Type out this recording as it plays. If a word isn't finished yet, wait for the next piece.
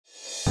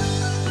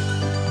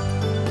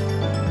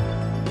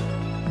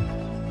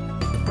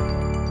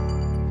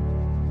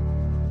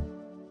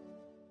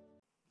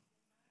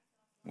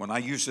When I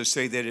used to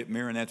say that at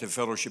Maranatha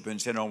Fellowship in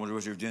St. Albans,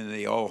 West Virginia,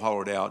 they all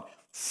hollered out,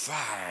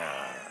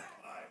 fire.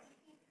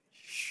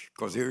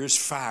 Because there is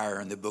fire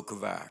in the book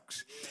of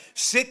Acts.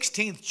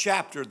 16th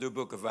chapter of the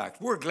book of Acts.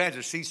 We're glad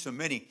to see so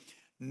many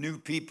new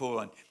people.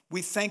 And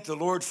we thank the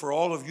Lord for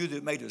all of you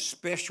that made a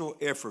special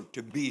effort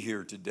to be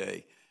here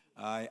today.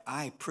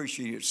 I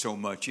appreciate it so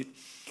much.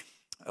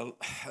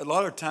 A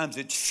lot of times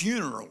it's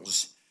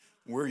funerals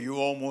where you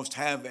almost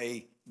have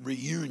a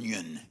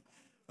reunion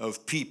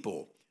of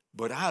people.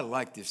 But I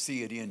like to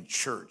see it in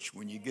church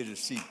when you get to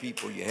see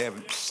people you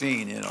haven't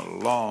seen in a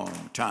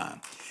long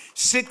time.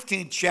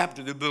 16th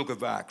chapter of the book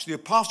of Acts. The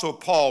Apostle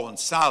Paul and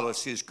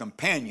Silas, his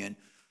companion,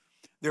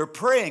 they're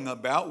praying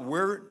about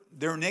where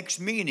their next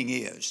meeting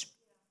is.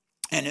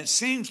 And it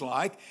seems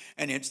like,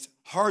 and it's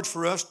hard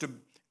for us to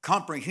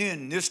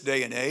comprehend in this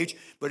day and age,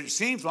 but it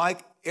seems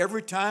like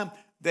every time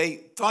they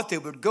thought they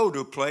would go to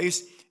a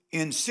place,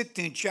 in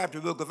 16th chapter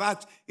of the book of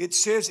Acts, it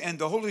says, and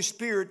the Holy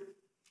Spirit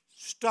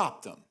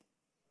stopped them.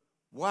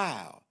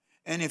 Wow.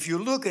 And if you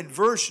look at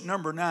verse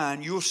number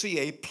 9, you'll see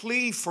a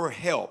plea for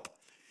help.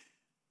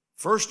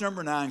 Verse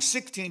number 9,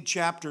 16th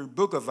chapter,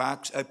 book of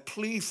Acts, a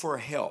plea for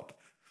help.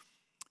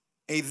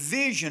 A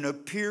vision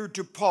appeared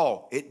to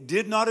Paul. It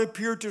did not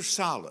appear to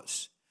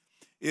Silas.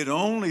 It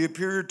only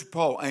appeared to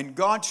Paul. And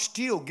God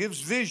still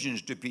gives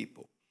visions to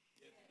people.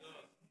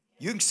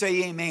 You can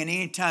say amen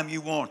anytime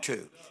you want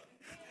to.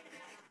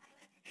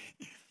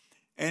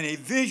 And a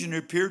vision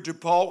appeared to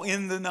Paul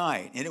in the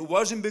night. And it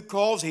wasn't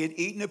because he had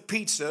eaten a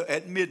pizza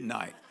at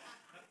midnight.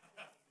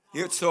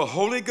 It's the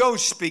Holy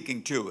Ghost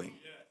speaking to him.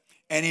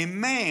 And a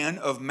man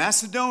of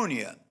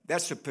Macedonia,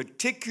 that's a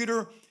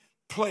particular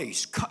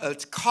place,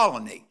 it's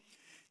colony.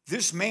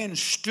 This man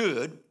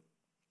stood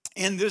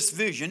in this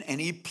vision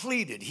and he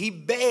pleaded, he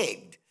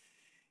begged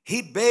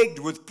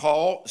with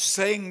Paul,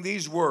 saying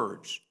these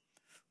words,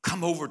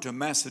 come over to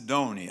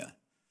Macedonia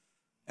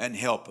and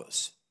help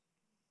us.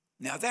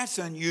 Now that's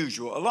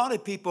unusual. A lot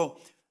of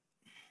people,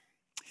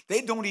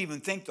 they don't even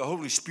think the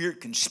Holy Spirit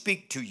can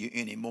speak to you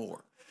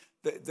anymore.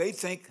 They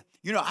think,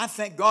 I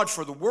thank God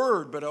for the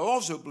Word, but I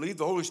also believe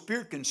the Holy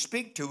Spirit can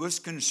speak to us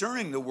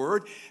concerning the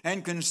Word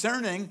and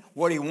concerning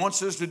what He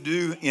wants us to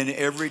do in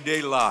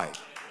everyday life.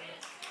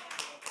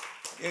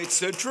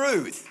 It's the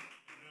truth.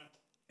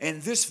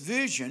 And this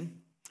vision,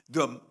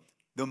 the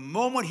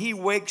moment he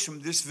wakes from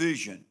this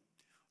vision,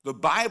 the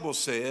Bible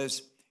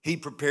says he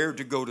prepared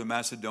to go to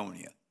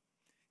Macedonia.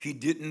 He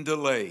didn't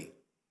delay.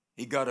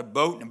 He got a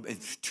boat. And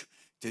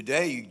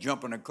today you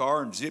jump in a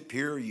car and zip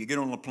here. You get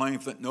on a plane.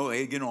 No,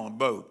 they get on a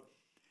boat.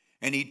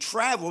 And he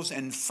travels,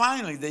 and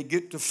finally they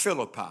get to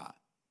Philippi,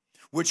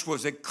 which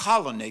was a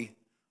colony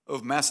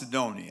of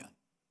Macedonia.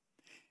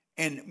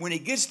 And when he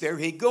gets there,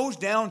 he goes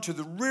down to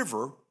the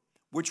river,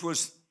 which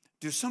was,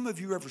 do some of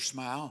you ever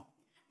smile?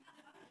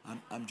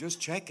 I'm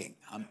just checking.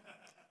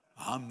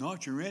 I'm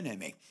not your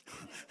enemy.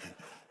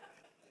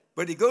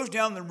 But he goes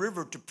down the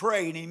river to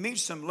pray, and he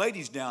meets some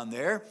ladies down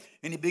there,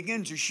 and he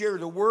begins to share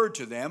the word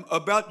to them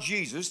about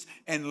Jesus.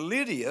 And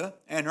Lydia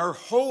and her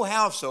whole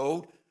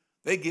household,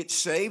 they get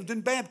saved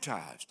and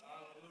baptized.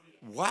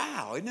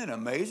 Wow, isn't it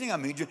amazing? I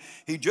mean,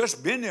 he'd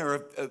just been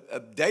there a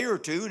day or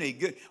two, and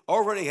he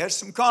already has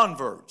some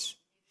converts.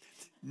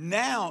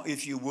 Now,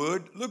 if you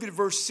would, look at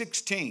verse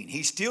 16.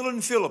 He's still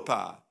in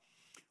Philippi.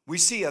 We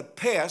see a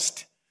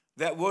pest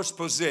that was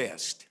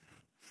possessed.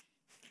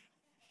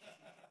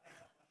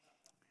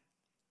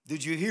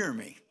 Did you hear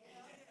me?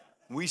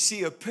 We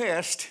see a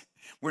pest.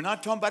 We're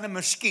not talking about a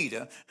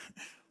mosquito.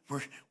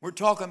 We're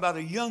talking about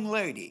a young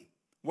lady.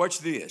 Watch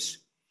this.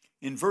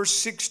 In verse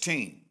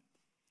 16,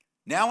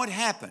 now it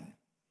happened,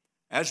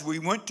 as we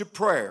went to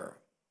prayer,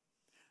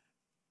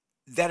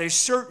 that a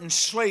certain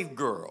slave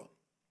girl,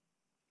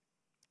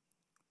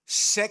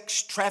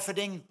 sex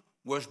trafficking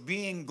was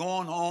being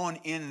gone on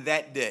in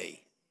that day.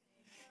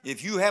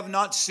 If you have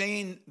not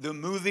seen the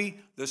movie,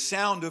 The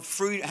Sound of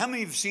Freedom, how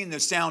many have seen The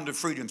Sound of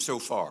Freedom so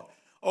far?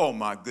 Oh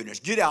my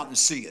goodness, get out and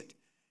see it.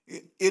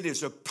 It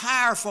is a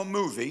powerful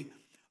movie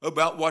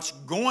about what's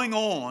going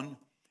on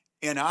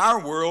in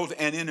our world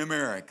and in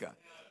America.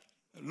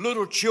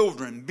 Little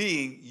children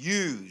being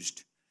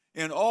used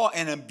and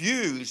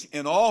abused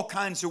in all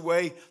kinds of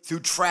ways through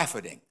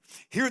trafficking.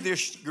 Here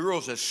this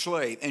girl's a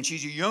slave, and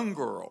she's a young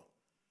girl.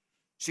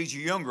 She's a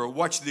young girl.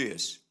 Watch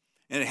this.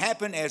 And it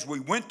happened as we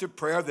went to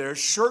prayer that a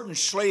certain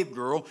slave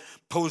girl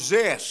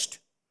possessed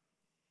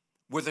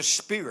with a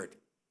spirit.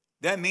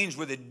 That means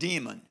with a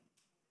demon.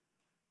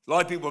 A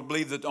lot of people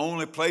believe that the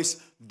only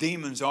place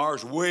demons are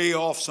is way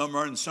off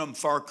somewhere in some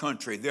far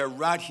country. They're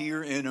right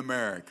here in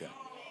America.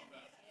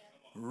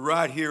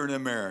 Right here in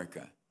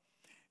America.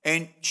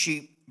 And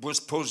she was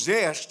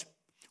possessed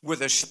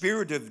with a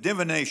spirit of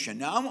divination.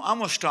 Now, I'm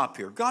going to stop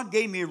here. God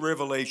gave me a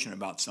revelation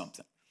about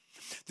something.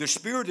 The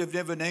spirit of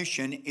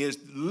divination is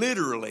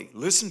literally,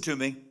 listen to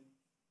me,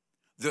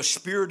 the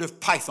spirit of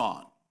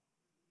Python.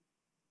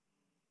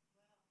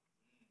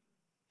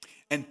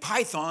 And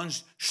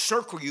pythons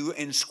circle you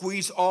and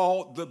squeeze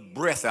all the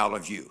breath out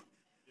of you.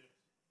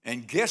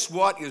 And guess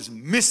what is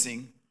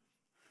missing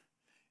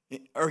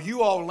Are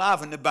you all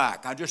alive in the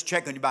back? I just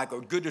checked on your back.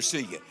 Oh, good to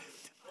see you.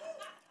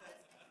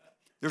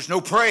 There's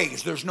no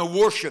praise. There's no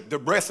worship. The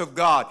breath of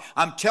God.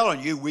 I'm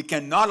telling you, we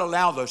cannot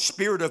allow the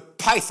spirit of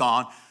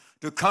Python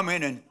to come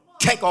in and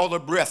take all the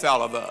breath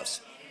out of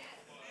us.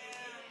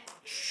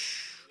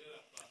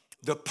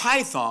 The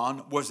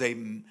python was a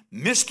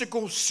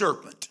mystical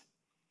serpent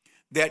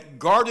that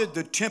guarded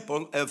the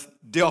temple of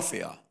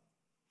Delphi.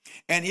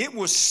 And it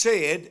was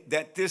said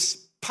that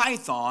this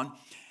python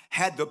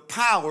had the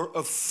power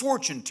of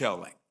fortune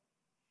telling.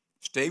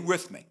 Stay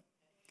with me.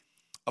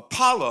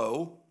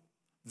 Apollo,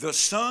 the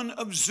son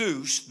of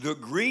Zeus, the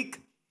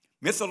Greek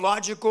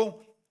mythological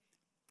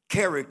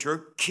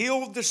character,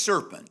 killed the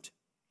serpent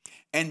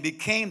and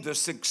became the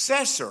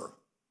successor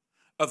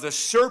of the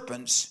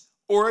serpent's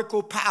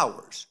oracle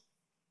powers.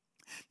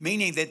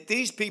 Meaning that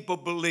these people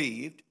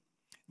believed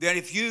that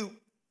if you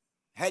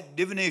had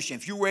divination,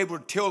 if you were able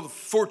to tell the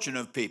fortune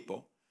of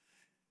people,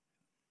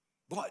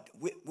 boy,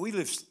 we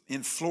live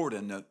in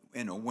Florida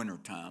in the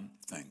wintertime,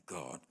 thank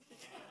God.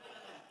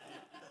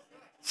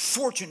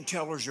 Fortune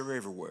tellers are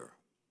everywhere.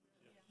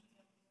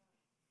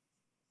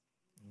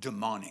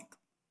 Demonic.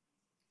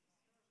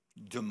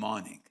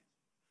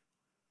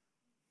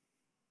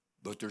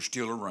 But they're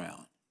still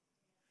around.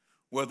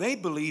 Well, they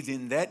believed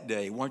in that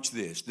day, watch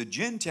this, the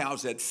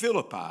Gentiles at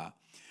Philippi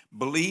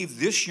believed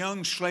this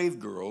young slave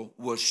girl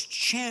was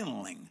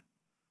channeling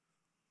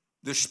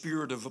the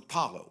spirit of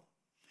Apollo.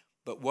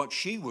 But what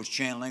she was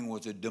channeling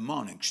was a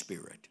demonic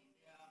spirit.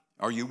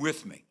 Are you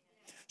with me?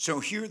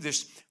 So here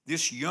this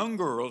young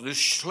girl, this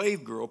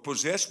slave girl,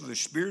 possessed with the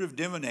spirit of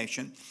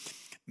divination,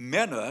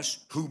 met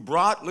us, who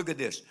brought, look at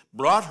this,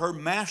 brought her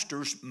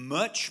masters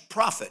much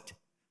profit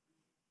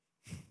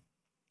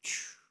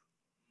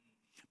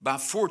by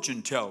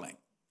fortune telling.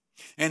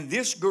 And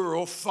this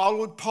girl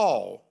followed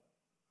Paul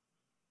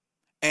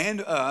and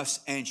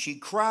us, and she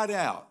cried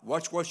out.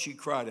 Watch what she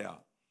cried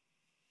out.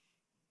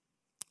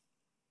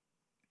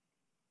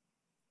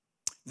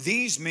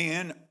 These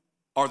men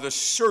are the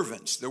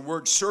servants. The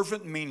word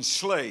servant means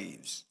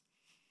slaves.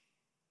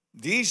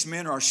 These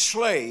men are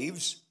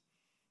slaves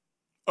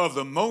of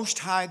the Most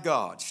High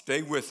God.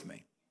 Stay with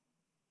me.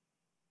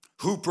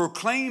 Who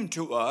proclaim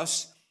to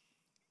us,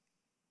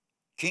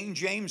 King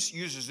James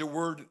uses the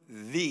word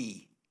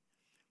thee,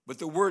 but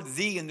the word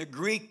thee in the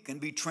Greek can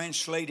be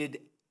translated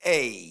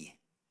a.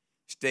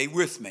 Stay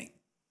with me.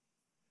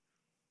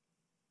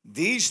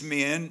 These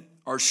men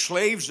are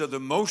slaves of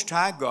the Most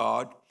High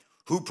God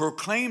who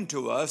proclaim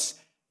to us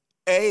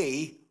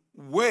a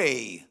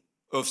way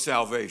of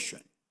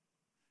salvation.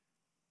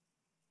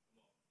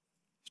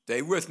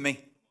 Stay with me.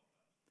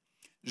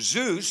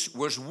 Zeus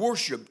was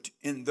worshipped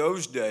in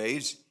those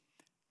days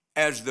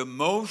as the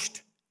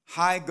Most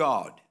High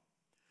God.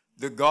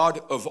 The God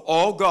of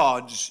all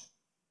gods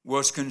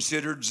was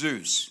considered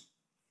Zeus.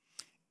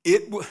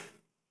 It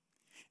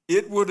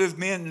would have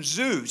been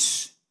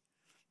Zeus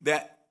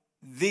that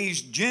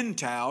these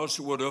Gentiles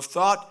would have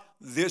thought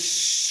this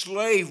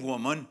slave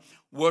woman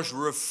was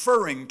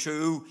referring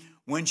to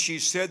when she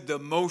said the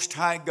Most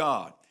High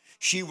God.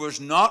 She was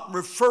not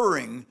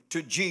referring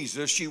to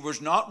Jesus. She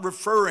was not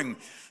referring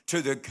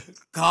to the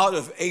God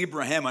of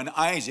Abraham and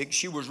Isaac.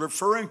 She was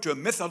referring to a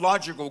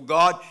mythological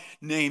God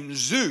named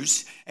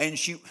Zeus, and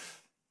she,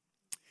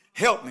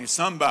 help me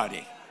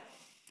somebody.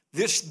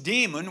 This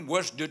demon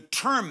was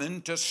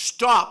determined to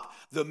stop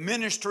the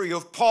ministry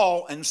of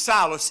Paul and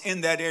Silas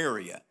in that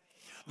area.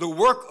 The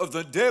work of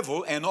the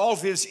devil and all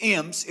of his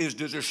imps is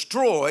to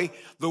destroy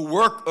the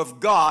work of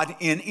God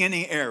in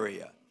any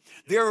area.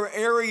 There are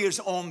areas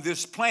on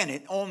this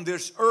planet, on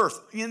this earth,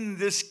 in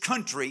this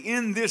country,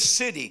 in this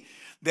city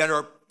that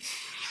are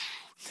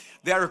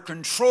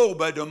controlled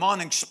by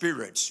demonic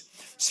spirits.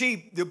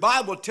 See, the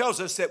Bible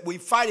tells us that we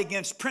fight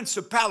against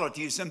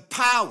principalities and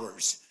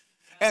powers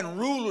and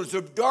rulers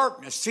of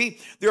darkness. See,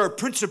 there are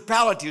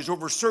principalities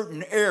over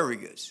certain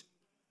areas,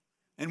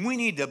 and we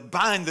need to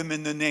bind them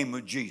in the name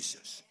of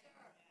Jesus.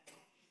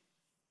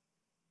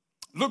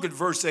 Look at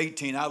verse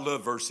 18. I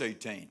love verse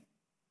 18.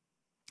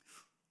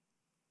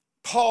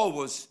 Paul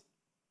was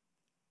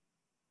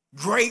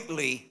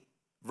greatly,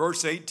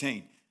 verse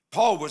 18,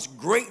 Paul was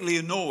greatly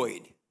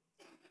annoyed.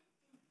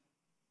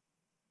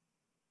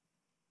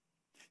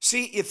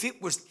 See, if it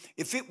was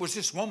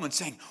this woman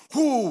saying,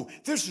 "Whoo,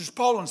 this is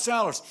Paul and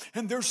Silas,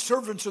 and they're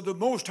servants of the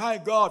Most High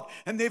God,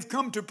 and they've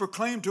come to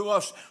proclaim to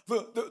us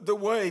the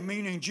way,"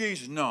 meaning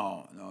Jesus.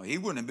 No, he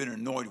wouldn't have been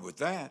annoyed with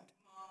that.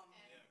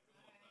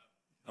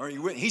 Are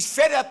you with? He's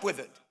fed up with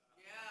it.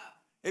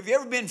 Have you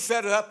ever been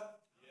fed up?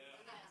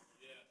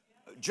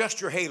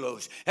 Just your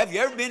halos. Have you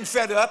ever been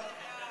fed up?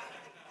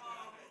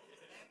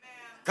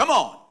 Come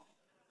on.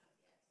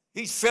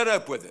 He's fed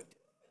up with it.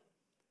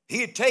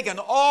 He had taken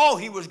all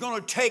he was going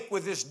to take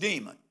with this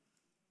demon.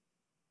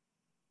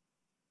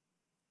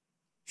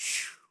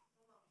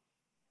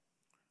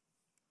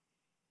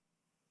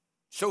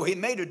 So he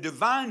made a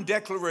divine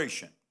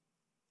declaration.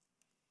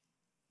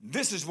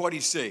 This is what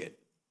he said.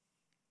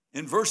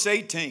 In verse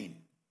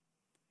 18,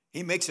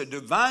 he makes a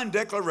divine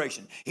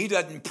declaration. He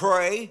doesn't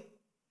pray.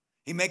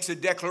 He makes a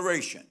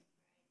declaration.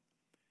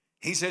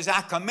 He says,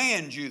 I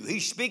command you.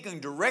 He's speaking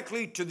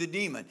directly to the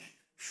demon.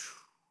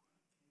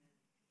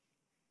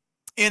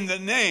 In the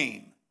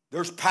name.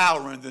 There's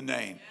power in the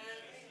name.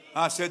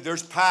 I said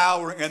there's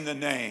power in the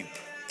name.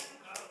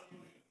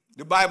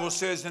 The Bible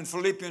says in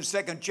Philippians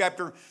 2nd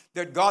chapter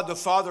that God the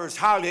Father has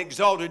highly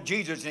exalted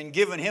Jesus and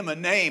given him a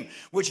name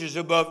which is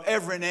above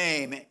every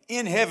name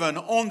in heaven,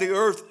 on the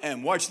earth,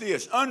 and watch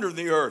this, under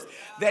the earth,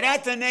 that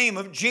at the name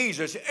of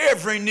Jesus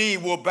every knee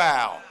will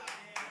bow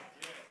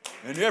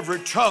and every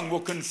tongue will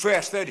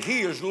confess that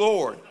he is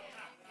Lord,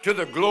 to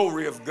the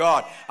glory of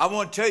God. I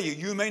want to tell you,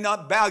 you may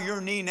not bow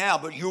your knee now,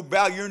 but you'll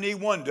bow your knee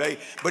one day,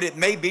 but it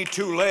may be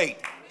too late.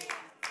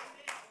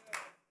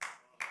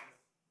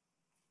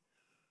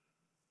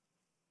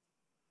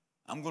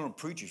 I'm going to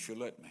preach if you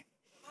let me.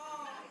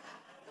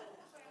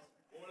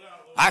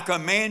 I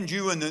command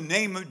you in the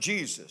name of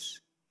Jesus.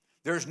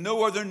 There's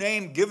no other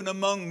name given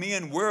among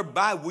men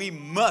whereby we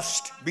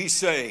must be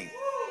saved.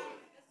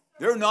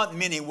 There are not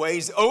many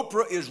ways.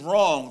 Oprah is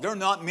wrong. There are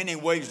not many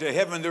ways to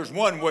heaven. There's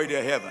one way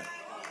to heaven.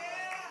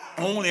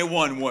 Only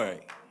one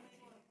way.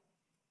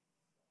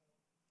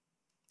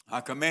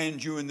 I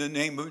command you in the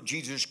name of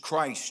Jesus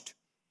Christ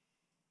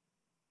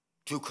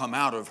to come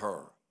out of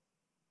her.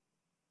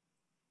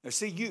 Now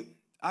see,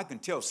 I can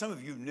tell some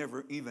of you have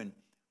never even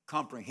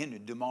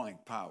comprehended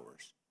demonic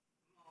powers.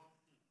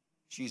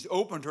 She's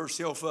opened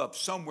herself up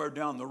somewhere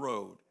down the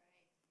road,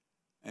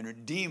 and a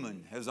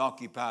demon has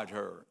occupied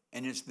her.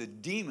 And it's the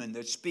demon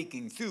that's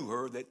speaking through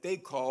her that they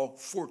call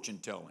fortune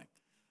telling.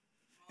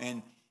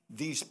 And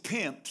these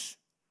pimps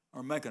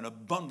are making a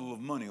bundle of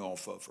money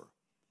off of her.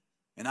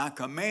 And I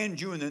command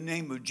you in the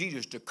name of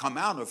Jesus to come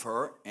out of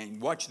her,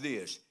 and watch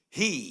this.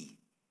 He,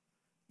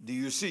 do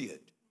you see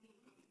it?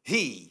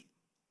 He.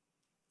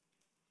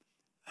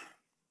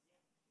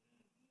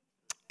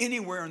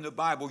 Anywhere in the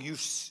Bible you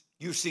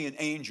see an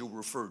angel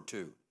referred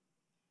to,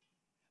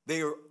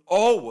 they are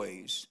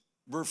always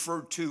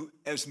referred to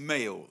as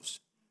males.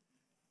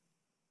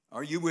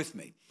 Are you with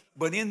me?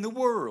 But in the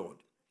world,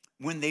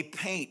 when they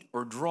paint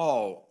or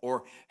draw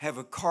or have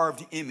a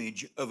carved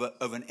image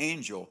of an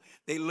angel,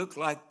 they look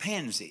like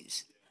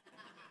pansies.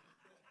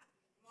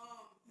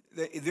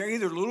 They're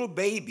either little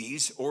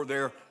babies or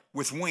they're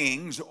with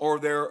wings or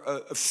they're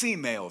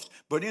females.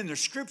 But in the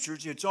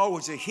scriptures, it's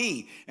always a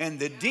he. And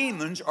the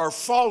demons are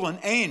fallen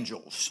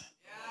angels.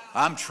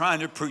 I'm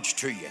trying to preach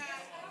to you.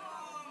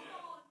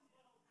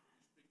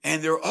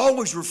 And they're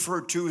always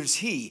referred to as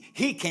he.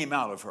 He came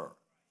out of her.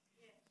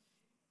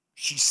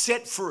 She's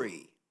set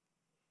free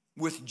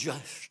with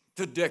just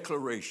the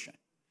declaration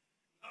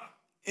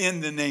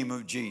in the name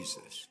of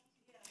Jesus.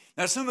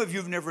 Now, some of you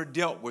have never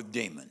dealt with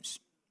demons.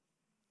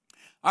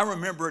 I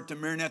remember at the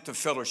Maranatha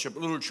Fellowship, a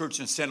little church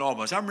in St.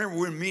 Albans, I remember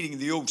we were meeting in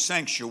the old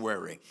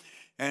sanctuary,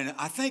 and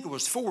I think it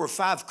was 4 or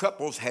 5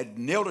 couples had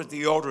knelt at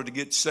the altar to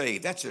get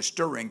saved. That's a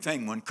stirring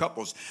thing when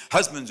couples,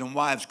 husbands and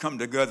wives, come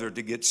together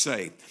to get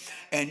saved.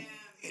 And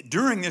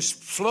during this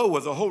flow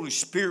of the Holy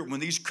Spirit,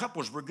 when these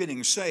couples were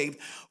getting saved,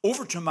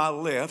 over to my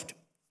left,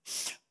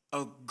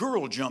 a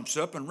girl jumps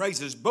up and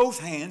raises both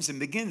hands and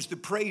begins to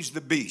praise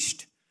the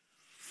beast.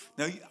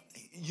 Now,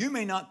 you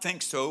may not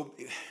think so,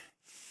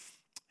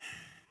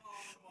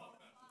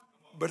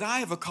 but I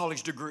have a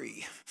college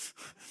degree.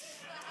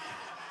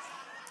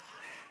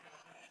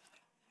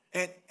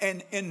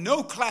 And in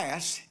no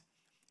class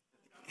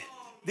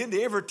did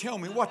they ever tell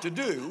me what to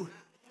do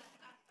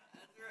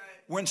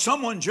when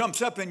someone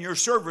jumps up in your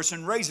service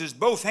and raises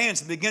both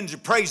hands and begins to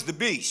praise the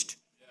beast.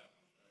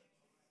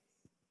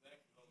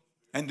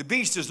 And the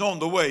beast is on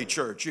the way,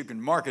 church. You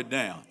can mark it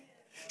down.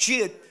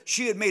 She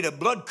had made a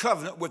blood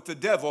covenant with the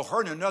devil, her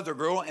and another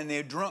girl, and they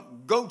had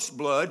drunk goat's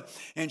blood,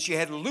 and she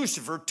had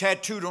Lucifer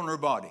tattooed on her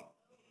body.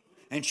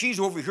 And she's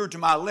over here to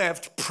my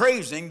left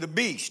praising the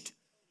beast.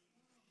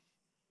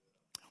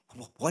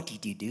 What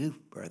did you do,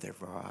 Brother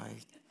Roy?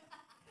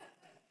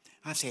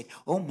 I said,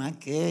 oh my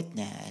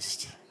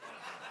goodness.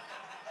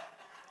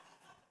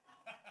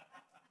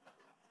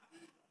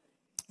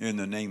 In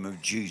the name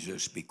of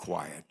Jesus, be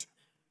quiet.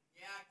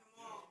 Yeah,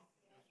 come on.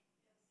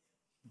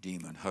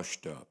 Demon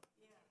hushed up.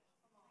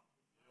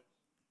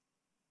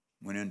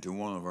 Went into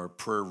one of our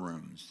prayer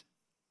rooms.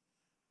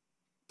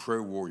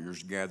 Prayer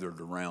warriors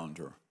gathered around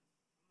her.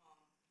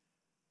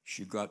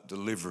 She got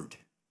delivered.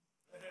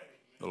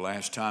 The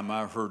last time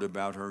I heard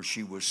about her,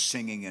 she was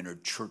singing in her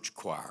church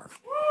choir.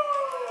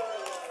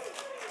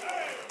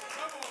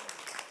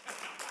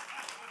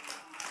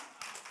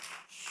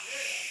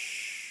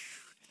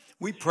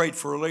 We prayed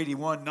for a lady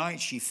one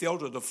night. She fell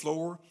to the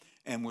floor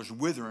and was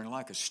withering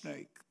like a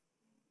snake.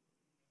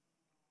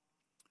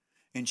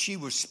 And she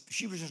was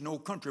just an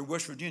old country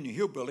West Virginia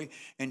hillbilly,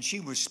 and she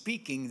was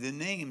speaking the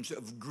names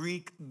of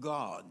Greek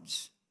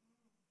gods.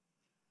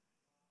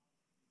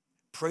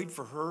 Prayed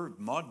for her,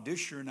 Maud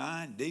Disher and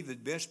I, and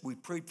David Best, we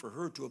prayed for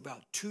her till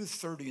about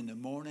 2:30 in the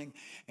morning,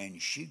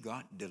 and she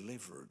got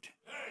delivered.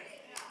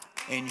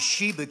 And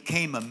she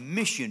became a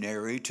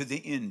missionary to the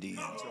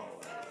Indians.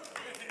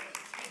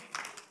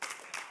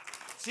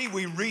 See,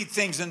 we read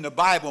things in the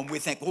Bible and we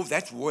think, oh,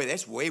 that's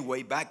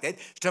way back. That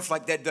stuff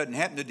like that doesn't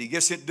happen today.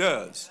 Yes, it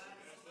does.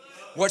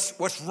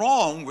 What's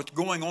wrong with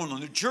going on in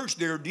the church?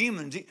 There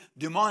are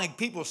demonic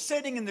people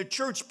sitting in the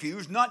church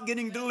pews not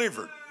getting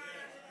delivered.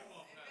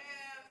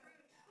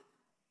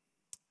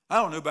 I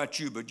don't know about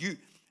you, but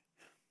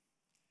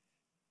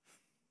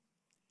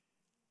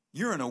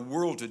you're in a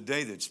world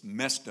today that's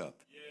messed up.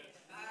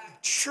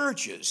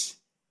 Churches.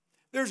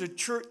 There's a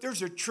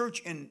church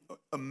in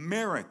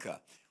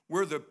America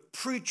where the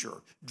preacher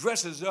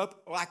dresses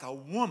up like a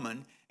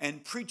woman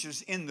and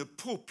preaches in the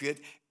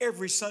pulpit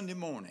every Sunday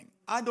morning.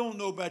 I don't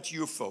know about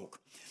you folk,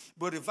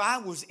 but if I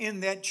was in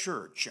that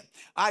church,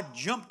 I'd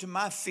jump to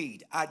my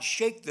feet, I'd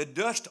shake the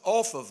dust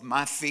off of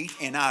my feet,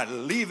 and I'd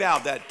leave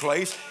out that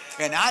place,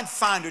 and I'd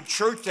find a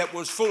church that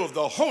was full of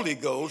the Holy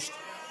Ghost,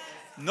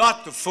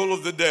 not full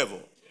of the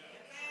devil.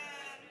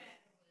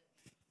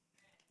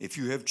 If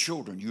you have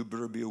children, you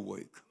better be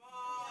awake.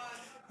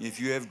 If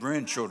you have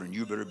grandchildren,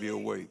 you better be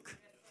awake.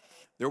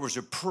 There was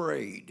a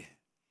parade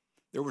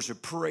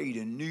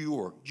in New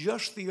York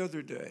just the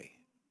other day.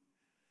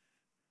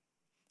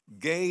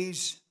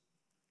 Gays,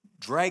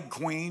 drag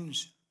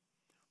queens,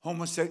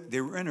 homosexuals,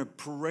 they were in a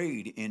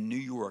parade in New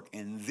York,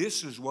 and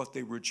this is what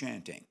they were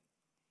chanting.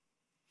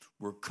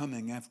 We're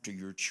coming after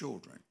your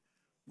children.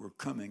 We're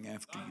coming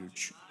after your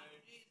children.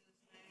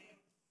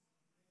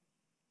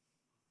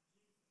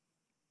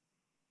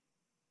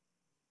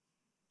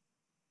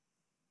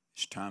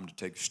 It's time to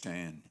take a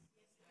stand.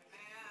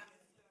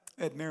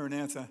 At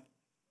Maranatha,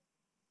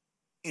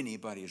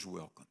 anybody is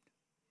welcomed.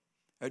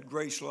 At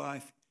Grace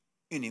Life,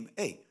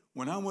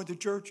 when I went to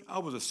church, I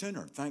was a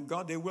sinner. Thank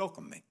God they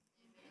welcomed me.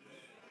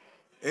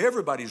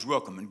 Everybody's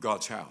welcome in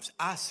God's house.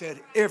 I said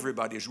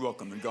everybody's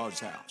welcome in God's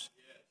house.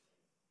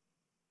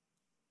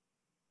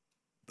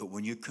 But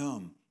when you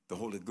come, the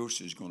Holy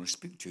Ghost is going to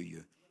speak to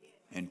you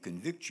and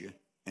convict you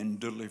and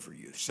deliver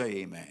you. Say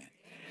amen.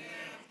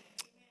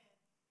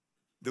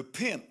 The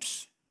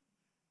pimps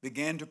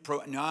began to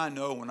now I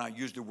know when I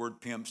use the word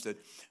pimps that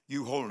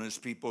you holiness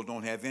people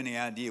don't have any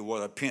idea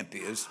what a pimp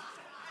is.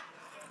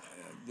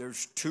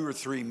 There's 2 or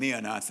 3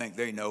 men I think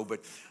they know, but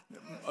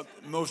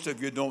most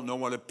of you don't know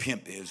what a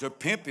pimp is. A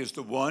pimp is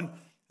the one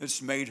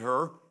that's made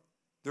her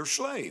their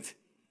slave,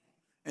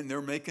 and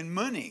they're making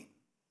money.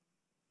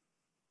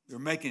 They're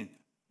making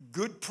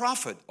good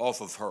profit off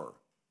of her.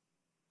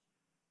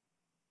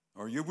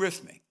 Are you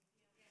with me?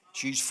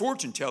 She's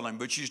fortune telling,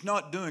 but she's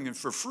not doing it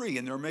for free,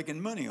 and they're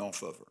making money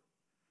off of her.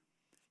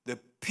 The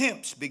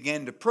pimps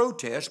began to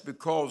protest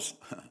because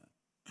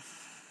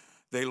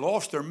they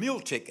lost their meal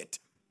ticket.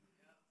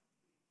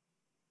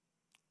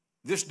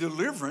 This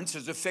deliverance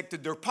has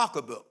affected their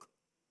pocketbook.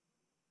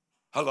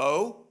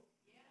 Hello?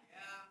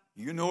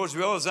 You know as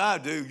well as I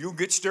do, you'll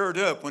get stirred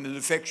up when it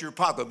affects your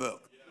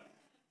pocketbook.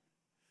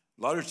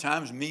 A lot of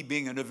times, me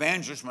being an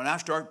evangelist, when I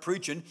start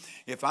preaching,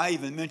 if I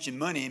even mention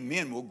money,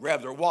 men will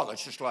grab their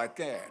wallets just like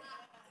that.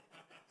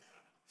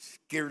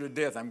 Scared to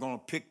death, I'm going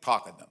to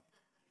pickpocket them.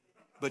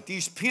 But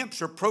these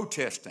pimps are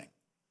protesting.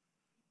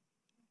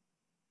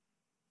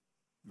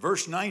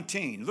 Verse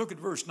 19, look at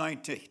verse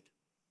 19.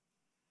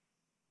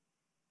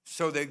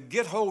 So they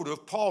get hold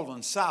of Paul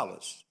and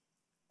Silas,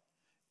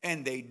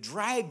 and they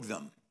drag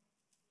them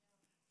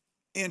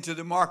into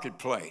the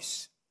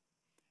marketplace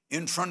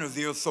in front of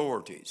the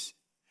authorities.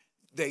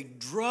 They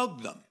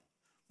drug them.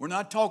 We're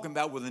not talking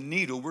about with a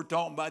needle. We're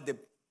talking about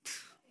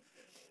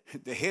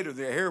the head of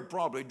their hair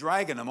probably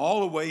dragging them all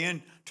the way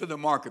into the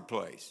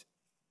marketplace.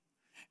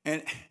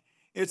 And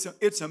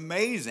it's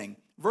amazing.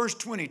 Verse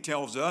 20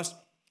 tells us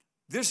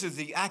this is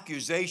the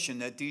accusation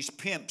that these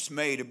pimps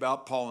made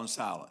about Paul and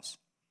Silas.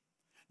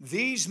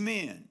 These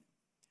men,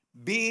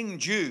 being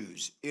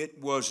Jews, it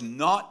was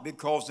not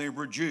because they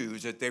were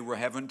Jews that they were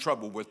having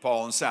trouble with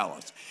Paul and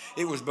Silas.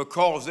 It was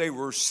because they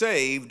were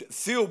saved,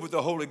 filled with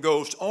the Holy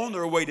Ghost, on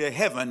their way to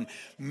heaven,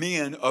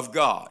 men of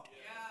God.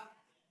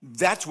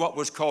 That's what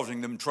was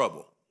causing them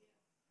trouble.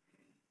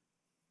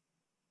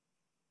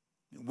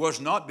 It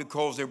was not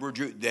because they were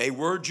Jews. They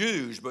were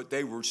Jews, but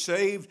they were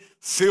saved,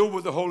 filled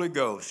with the Holy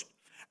Ghost,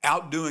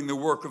 outdoing the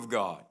work of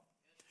God.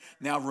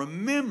 Now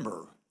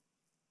remember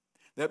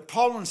that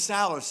Paul and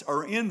Silas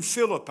are in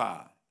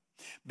Philippi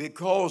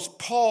because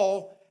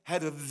Paul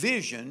had a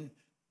vision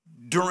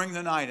during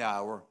the night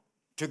hour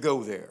to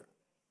go there.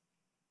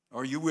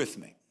 Are you with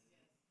me?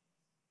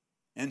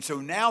 And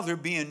so now they're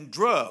being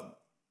drugged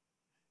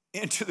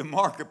into the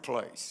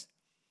marketplace.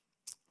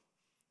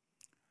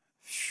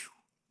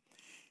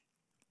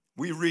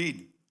 We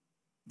read,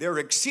 they're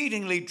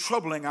exceedingly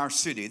troubling our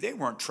city. They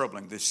weren't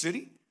troubling the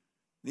city.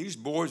 These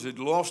boys had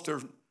lost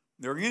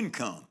their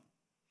income.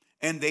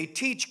 And they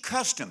teach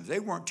customs. They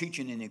weren't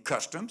teaching any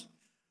customs.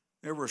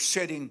 They were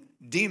setting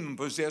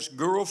demon-possessed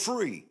girl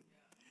free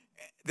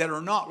that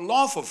are not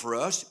lawful for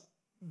us,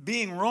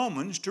 being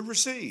Romans, to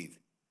receive.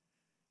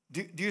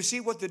 Do you see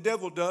what the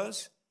devil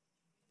does?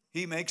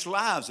 He makes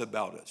lies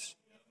about us.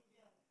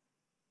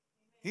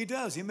 He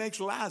does. He makes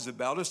lies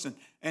about us,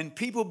 and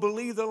people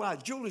believe the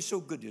lies. Julie's so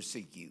good to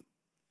see you.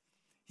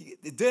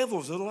 The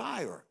devil's a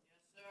liar.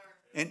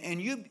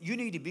 And you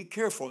need to be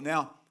careful.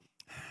 Now,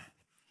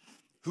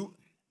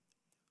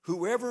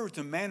 whoever is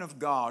the man of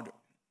God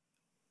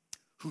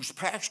who's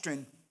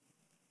pastoring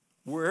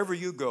wherever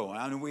you go,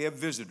 I know we have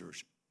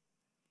visitors,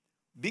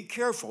 be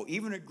careful,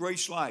 even at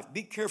Grace Life,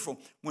 be careful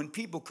when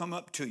people come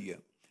up to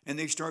you and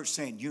they start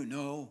saying, you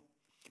know,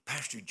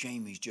 Pastor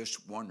Jamie's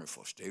just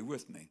wonderful. Stay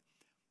with me.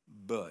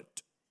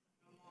 But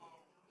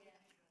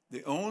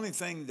the only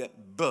thing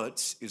that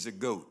butts is a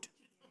goat.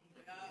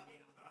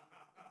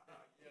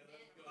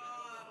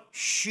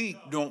 Sheep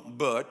don't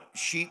butt.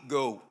 Sheep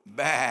go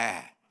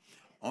bah.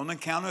 On the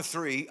count of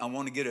 3, I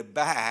want to get a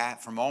bah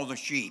from all the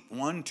sheep.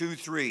 1, 2,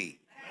 3.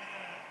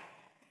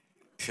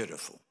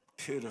 Pitiful,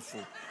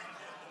 pitiful,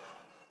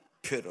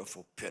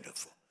 pitiful,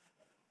 pitiful.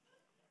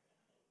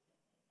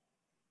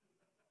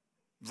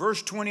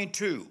 Verse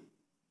 22.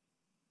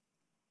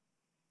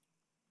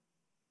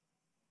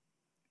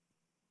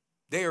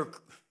 They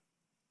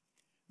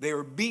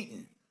are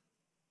beaten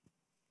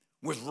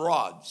with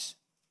rods.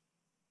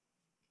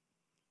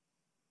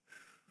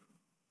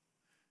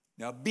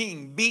 Now,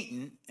 being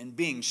beaten and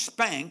being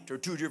spanked are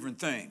two different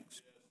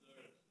things.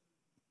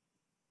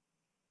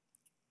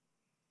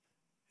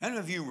 How many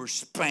of you were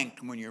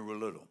spanked when you were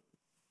little?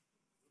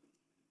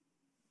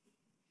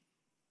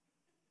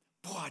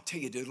 Boy, I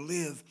tell you, to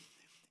live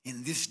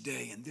in this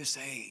day and this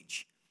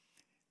age,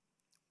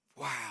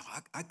 wow,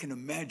 I can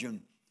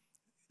imagine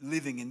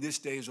living in this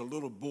day as a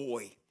little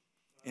boy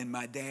and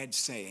my dad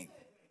saying,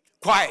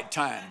 quiet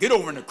time, get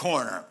over in the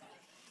corner.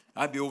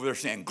 I'd be over there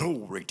saying,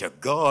 glory to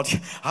God,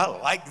 I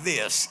like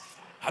this.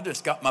 I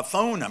just got my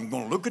phone, I'm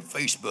going to look at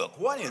Facebook.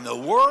 What in the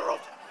world?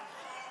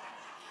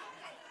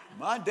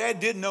 My dad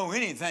didn't know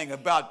anything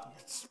about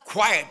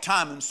quiet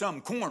time in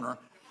some corner.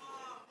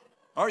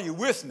 Are you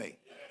with me?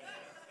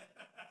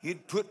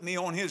 He'd put me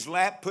on his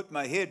lap, put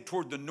my head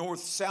toward the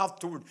north, south,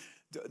 toward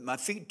my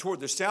feet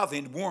toward the south,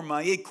 and warm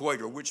my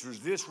equator, which was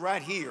this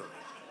right here.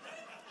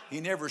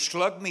 He never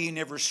slugged me, he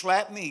never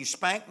slapped me, he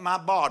spanked my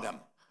bottom.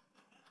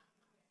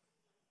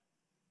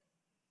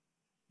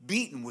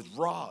 Beaten with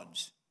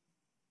rods.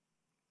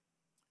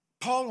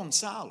 Paul and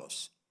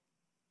Silas,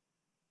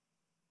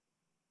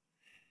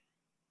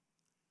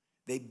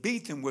 they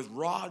beat them with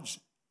rods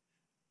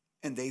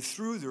and they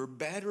threw their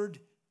battered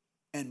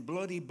and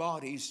bloody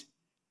bodies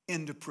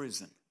into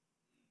prison.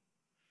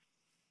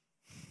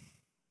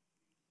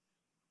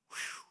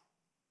 Whew.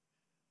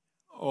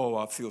 Oh,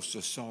 I feel so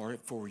sorry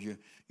for you.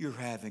 You're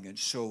having it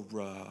so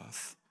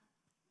rough.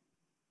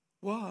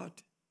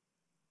 What?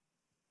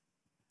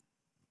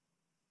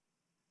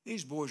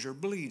 These boys are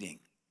bleeding.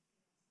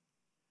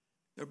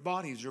 Their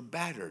bodies are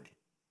battered.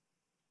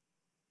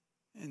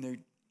 And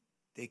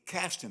they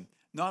cast them.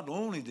 Not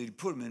only did he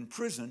put them in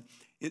prison,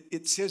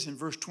 it says in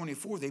verse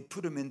 24, they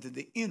put them into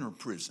the inner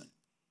prison.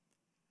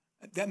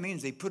 That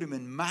means they put him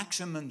in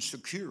maximum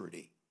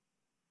security.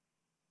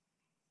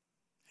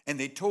 And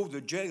they told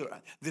the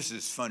jailer, this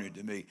is funny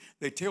to me,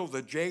 they told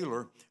the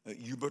jailer,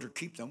 you better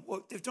keep them.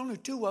 Well, there's only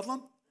 2 of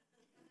them.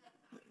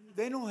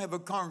 They don't have a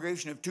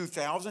congregation of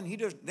 2,000.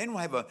 They don't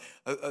have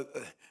a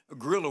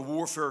guerrilla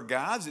warfare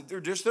guys.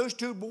 They're just those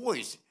 2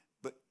 boys.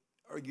 But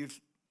are you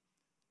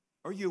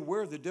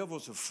aware the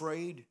devil's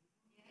afraid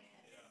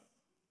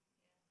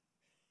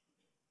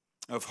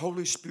of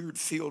Holy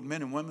Spirit-filled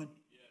men and women?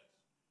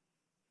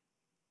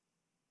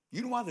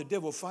 You know why the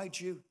devil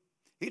fights you?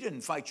 He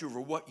didn't fight you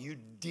over what you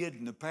did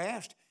in the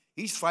past.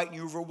 He's fighting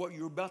you over what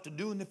you're about to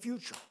do in the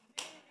future.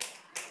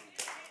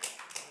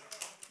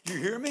 Do you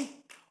hear me?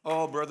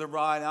 Oh, Brother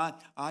Brian,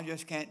 I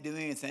just can't do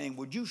anything.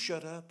 Would you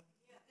shut up?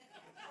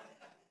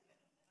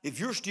 If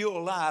you're still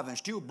alive and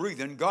still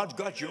breathing, God's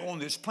got you on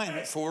this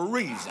planet for a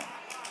reason.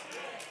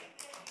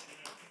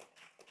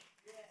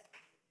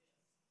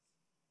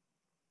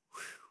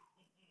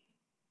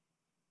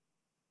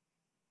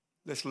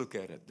 Let's look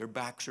at it. Their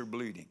backs are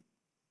bleeding.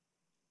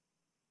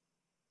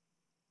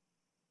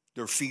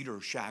 Their feet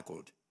are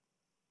shackled.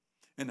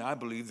 And I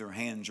believe their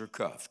hands are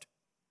cuffed.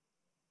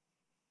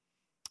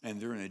 And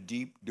they're in a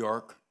deep,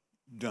 dark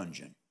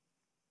dungeon.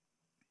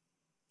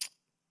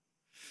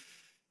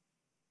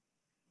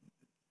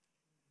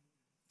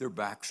 Their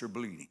backs are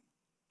bleeding.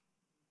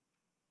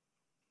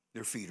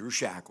 Their feet are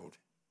shackled.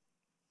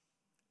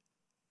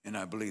 And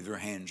I believe their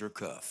hands are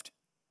cuffed.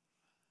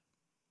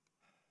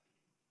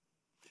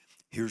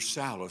 Here's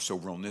Silas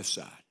over on this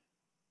side.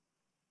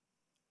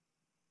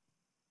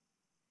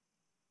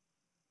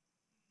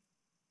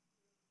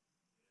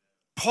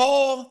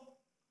 Paul,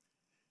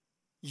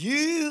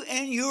 you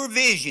and your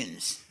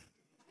visions.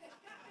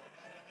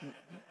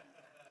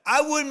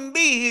 I wouldn't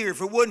be here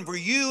if it wasn't for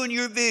you and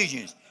your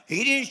visions.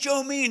 He didn't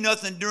show me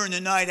nothing during the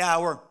night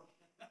hour.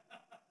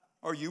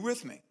 Are you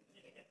with me?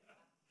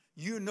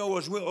 You know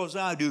as well as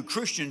I do,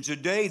 Christians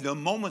today, the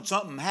moment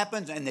something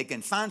happens and they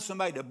can find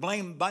somebody to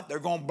blame, but they're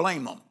going to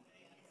blame them.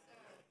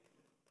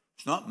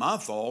 It's not my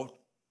fault.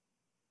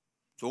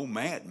 It's old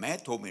Matt.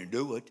 Matt told me to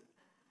do it.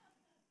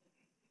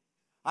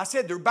 I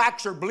said their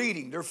backs are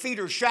bleeding, their feet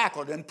are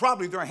shackled, and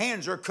probably their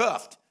hands are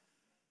cuffed.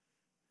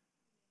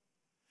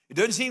 It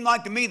doesn't seem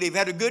like to me they've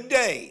had a good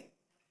day.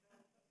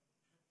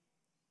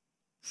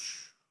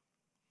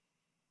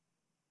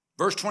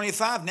 Verse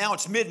 25, now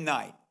it's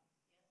midnight.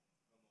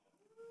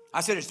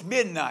 I said it's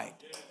midnight.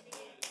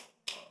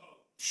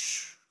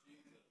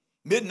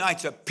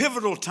 Midnight's a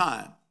pivotal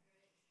time.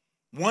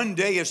 One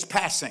day is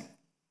passing.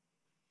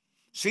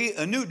 See,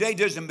 a new day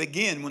doesn't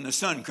begin when the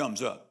sun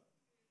comes up.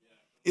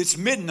 It's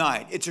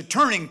midnight. It's a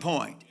turning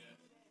point.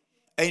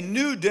 A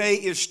new day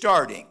is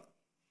starting.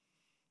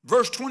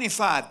 Verse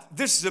 25,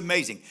 this is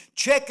amazing.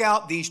 Check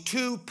out these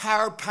two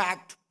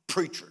power-packed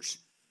preachers.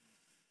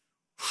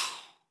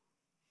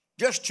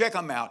 Just check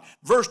them out.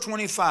 Verse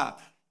 25,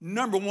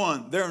 number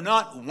one, they're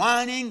not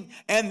whining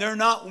and they're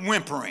not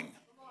whimpering.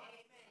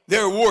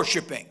 They're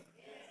worshiping.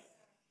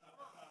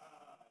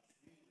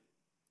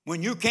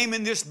 When you came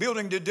in this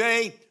building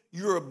today,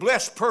 you're a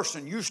blessed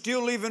person. You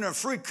still live in a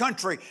free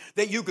country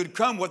that you could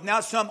come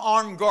without some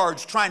armed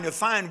guards trying to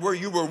find where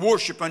you were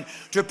worshiping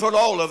to put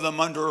all of them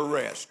under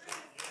arrest.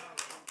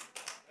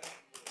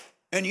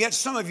 And yet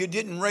some of you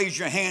didn't raise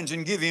your hands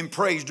and give him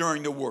praise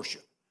during the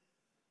worship.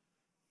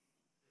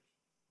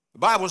 The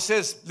Bible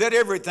says, let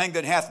everything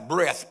that hath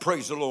breath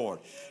praise the Lord.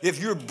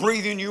 If you're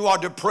breathing, you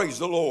ought to praise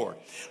the Lord.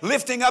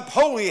 Lifting up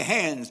holy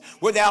hands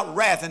without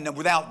wrath and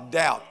without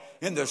doubt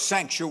in the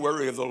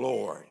sanctuary of the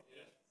Lord.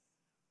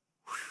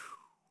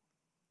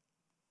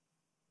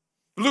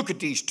 Whew. Look at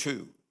these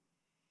two.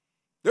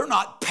 They're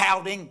not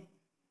pouting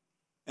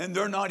and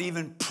they're not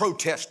even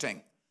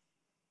protesting.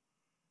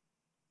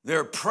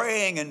 They're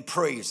praying and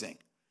praising.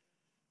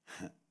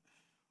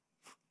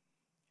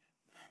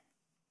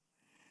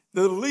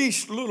 The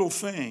least little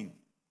thing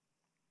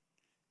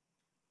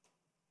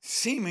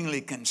seemingly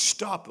can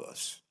stop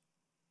us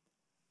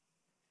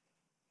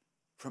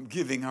from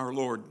giving our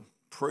Lord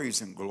praise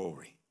and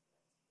glory.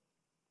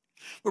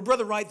 Well,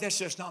 Brother Wright, that's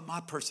just not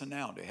my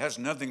personality. It has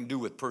nothing to do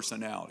with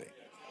personality.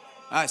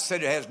 I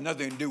said it has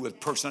nothing to do with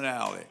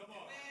personality.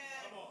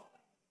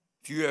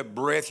 If you have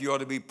breath, you ought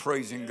to be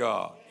praising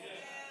God.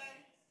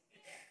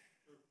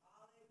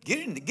 Get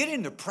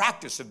into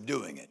practice of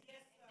doing it.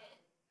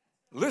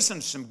 Listen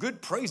to some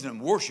good praise and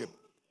worship.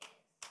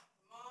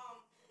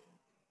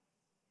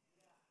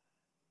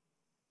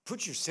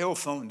 Put your cell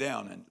phone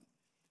down and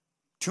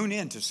tune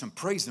in to some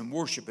praise and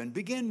worship and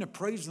begin to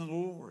praise the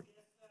Lord.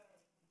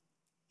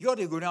 You ought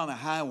to go down the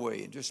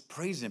highway and just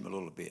praise him a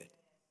little bit.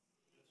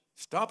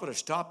 Stop at a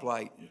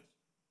stoplight and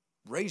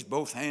raise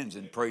both hands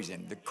and praise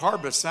him. The car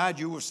beside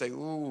you will say,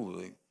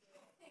 ooh,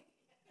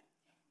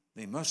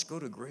 they must go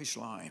to Grace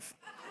Life.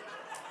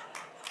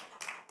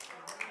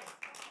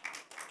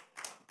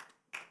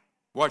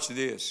 Watch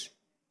this.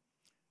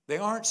 They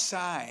aren't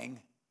sighing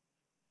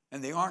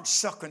and they aren't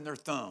sucking their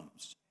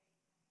thumbs.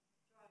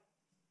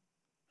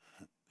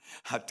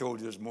 I told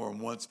you this more than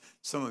once.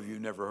 Some of you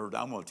never heard.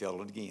 I'm going to tell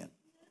it again.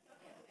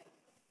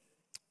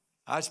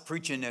 I was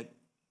preaching at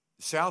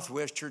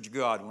Southwest Church of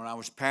God when I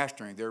was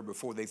pastoring there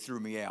before they threw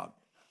me out.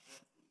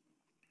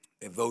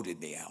 They voted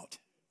me out.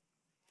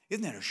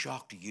 Isn't that a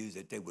shock to you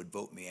that they would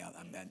vote me out?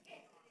 I mean,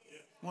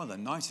 one of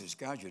the nicest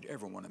guys you'd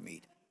ever want to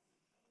meet.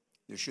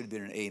 There should have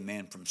been an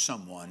amen from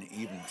someone,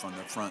 even from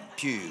the front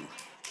pew.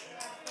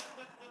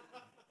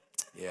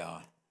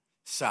 Yeah,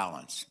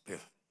 silence.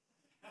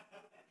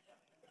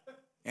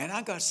 And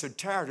I got so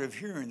tired of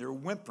hearing their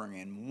whimpering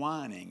and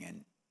whining.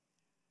 And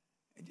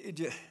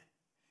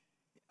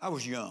I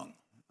was young.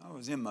 I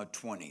was in my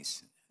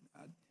 20s.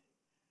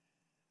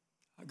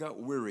 I got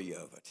weary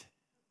of it.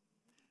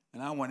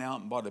 And I went out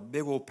and bought a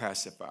big old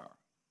pacifier.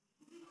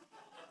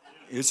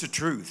 It's the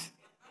truth.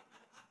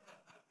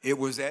 It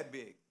was that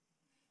big.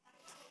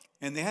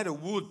 And they had a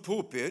wood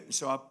pulpit, and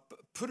so I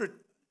put it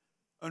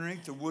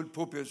underneath the wood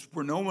pulpit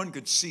where no one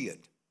could see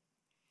it.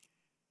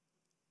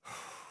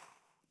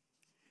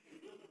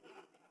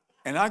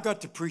 And I got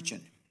to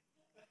preaching,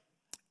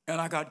 and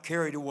I got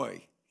carried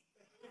away.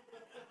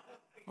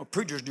 Well,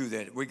 preachers do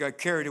that. We got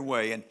carried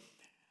away, and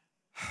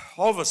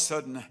all of a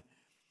sudden,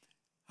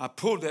 I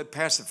pulled that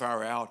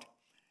pacifier out,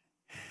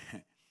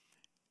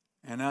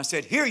 and I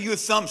said, "Here, you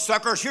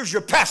thumbsuckers, here's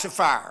your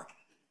pacifier."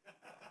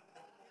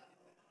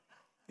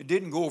 It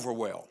didn't go over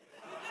well.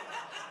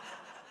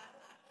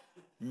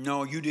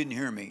 No, you didn't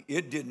hear me.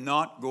 It did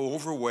not go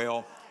over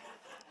well.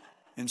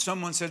 And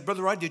someone says,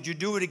 "Brother Wright, did you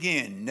do it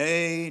again?"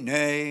 Nay,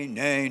 nay,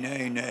 nay,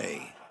 nay,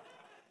 nay.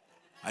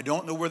 I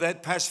don't know where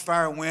that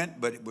pacifier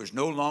went, but it was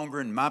no longer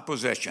in my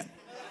possession.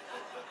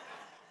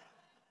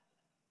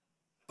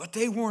 But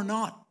they were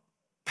not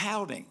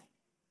pouting.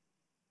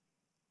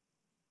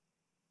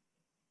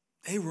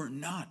 They were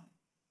not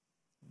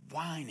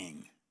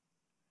whining.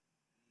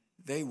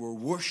 They were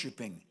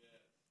worshiping,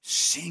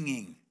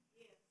 singing,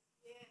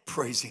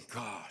 praising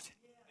God.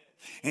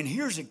 And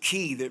here's a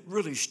key that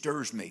really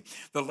stirs me.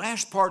 The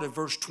last part of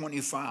verse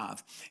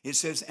 25, it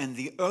says, and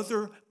the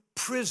other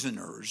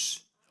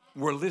prisoners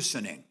were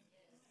listening.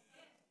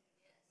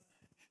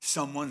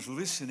 Someone's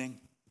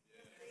listening.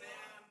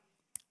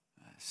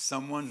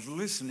 Someone's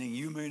listening.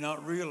 You may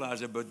not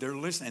realize it, but they're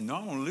listening.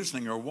 Not only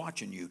listening, they're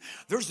watching you.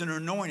 There's an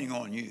anointing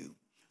on you.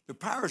 The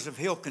powers of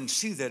hell can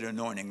see that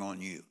anointing on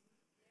you.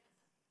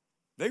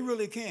 They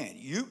really can.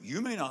 You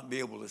may not be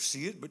able to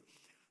see it, but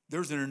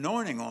there's an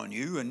anointing on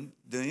you, and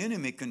the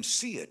enemy can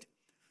see it.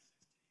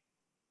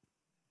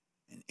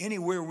 And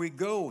anywhere we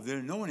go, the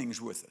anointing is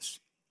with us.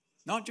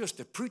 Not just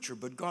the preacher,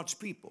 but God's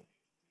people.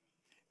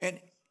 And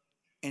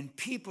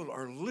people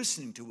are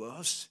listening to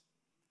us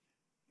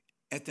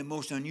at the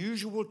most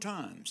unusual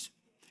times.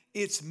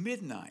 It's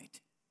midnight,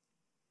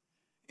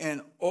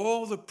 and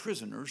all the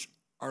prisoners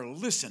are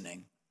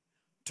listening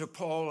to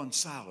Paul and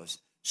Silas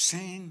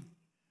sing,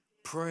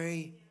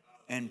 pray,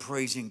 and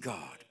praising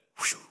God.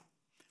 Whew.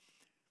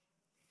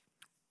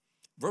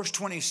 Verse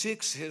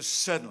 26 says,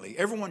 suddenly.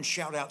 Everyone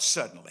shout out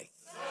suddenly.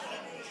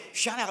 Suddenly.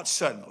 Shout out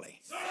suddenly.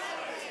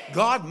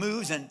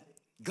 Suddenly.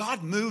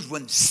 God moves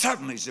when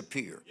suddenlies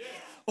appear. Yeah.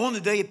 On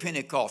the day of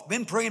Pentecost,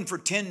 been praying for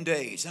 10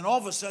 days, and all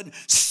of a sudden,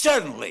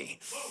 suddenly,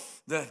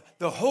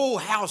 the whole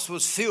house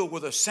was filled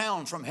with a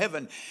sound from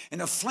heaven,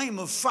 and a flame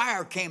of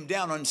fire came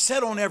down and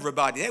set on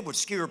everybody. That would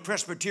scare a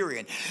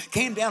Presbyterian.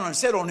 Came down and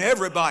set on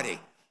everybody.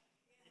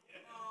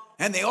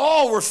 And they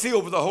all were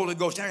filled with the Holy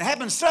Ghost, and it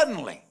happened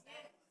suddenly.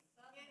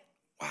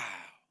 Wow.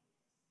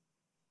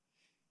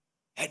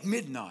 At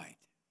midnight,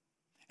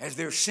 as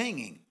they're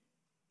singing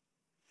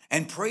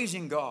and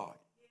praising God,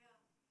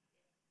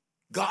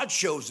 God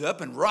shows up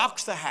and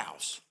rocks the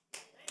house.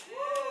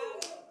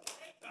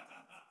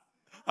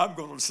 I'm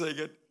going to sing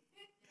it.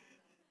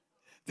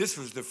 This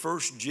was the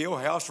first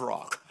jailhouse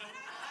rock.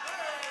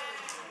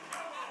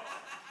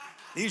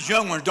 These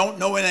young ones don't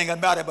know anything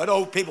about it, but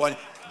old people,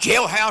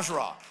 jailhouse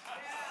rock.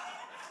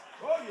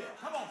 Oh yeah,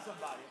 come on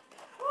somebody.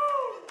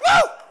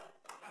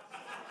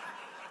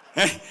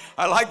 Woo!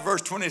 I like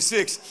verse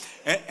 26,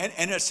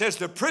 and it says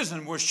the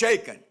prison was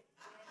shaken.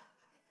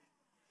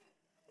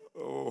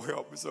 Oh,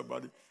 help me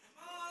somebody.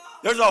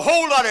 There's a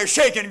whole lot of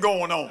shaking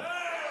going on.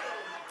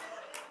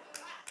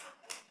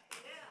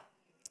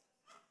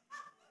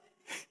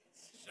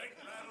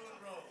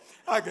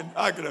 I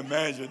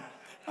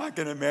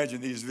can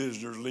imagine these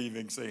visitors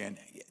leaving saying,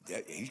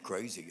 he's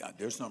crazy.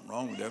 There's something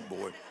wrong with that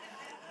boy.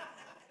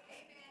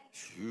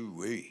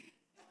 Shoo-wee.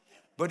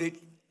 But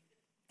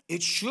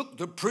it shook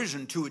the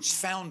prison to its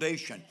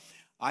foundation.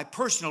 I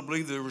personally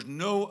believe there was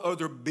no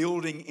other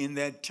building in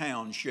that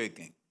town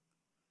shaking.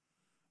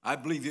 I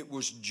believe it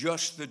was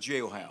just the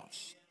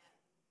jailhouse.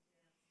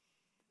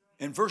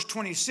 And verse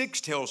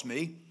 26 tells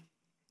me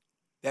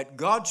that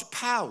God's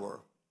power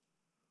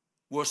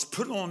was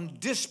put on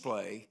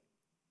display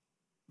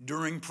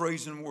during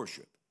praise and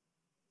worship.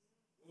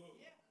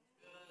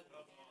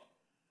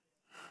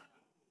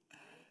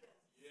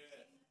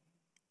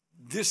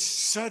 This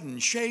sudden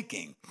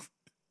shaking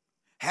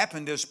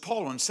happened as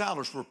Paul and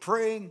Silas were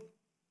praying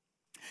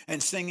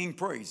and singing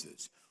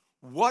praises.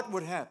 What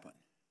would happen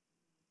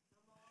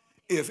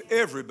if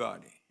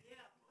everybody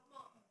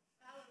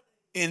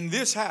in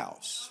this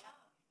house,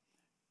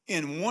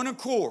 in one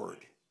accord,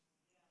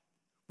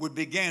 would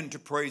begin to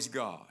praise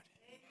God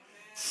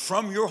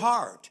from your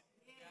heart?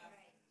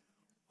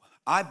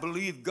 I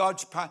believe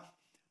God's power.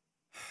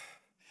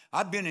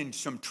 I've been in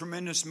some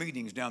tremendous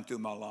meetings down through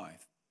my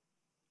life,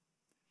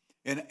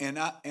 and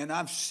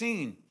I've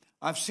seen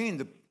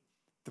the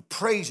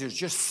praises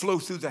just flow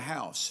through the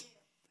house.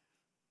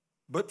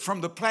 But from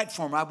the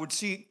platform, I would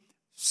see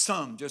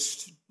some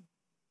just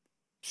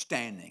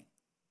standing,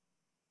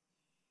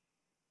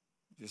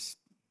 just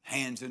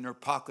hands in their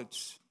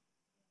pockets.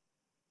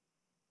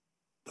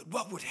 But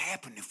what would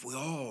happen if we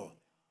all,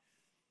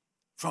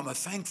 from a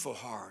thankful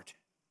heart,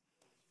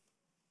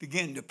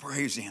 begin to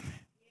praise him?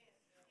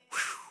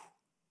 Whew.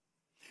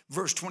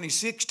 Verse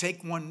 26,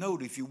 take one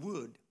note if you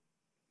would.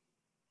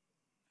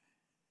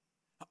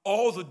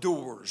 All the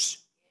doors,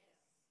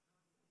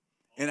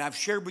 and I've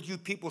shared with you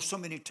people so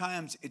many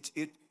times,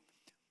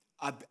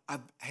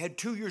 I've had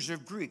 2 years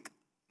of Greek.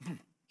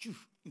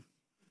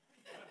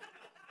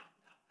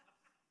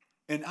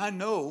 And I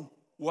know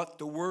what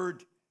the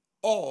word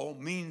all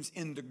means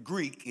in the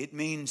Greek. It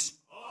means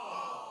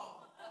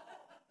all.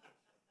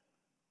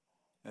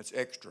 That's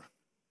extra.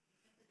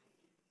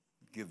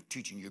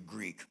 Teaching you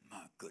Greek.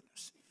 My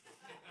goodness.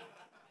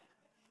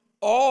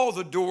 All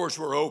the doors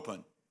were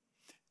open,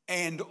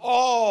 and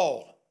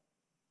all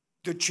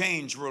the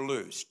chains were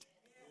loosed.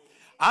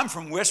 I'm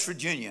from West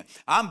Virginia.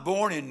 I'm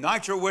born in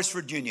Nitro, West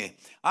Virginia.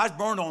 I was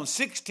born on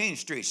 16th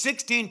Street,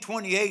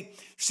 1628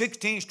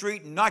 16th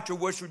Street in Nitro,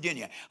 West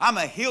Virginia. I'm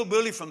a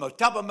hillbilly from the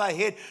top of my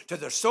head to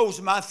the soles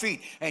of my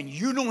feet. And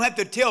you don't have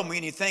to tell me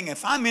anything.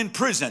 If I'm in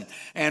prison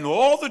and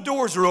all the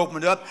doors are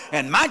opened up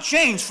and my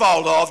chains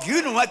fall off,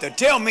 you don't have to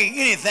tell me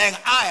anything.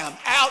 I am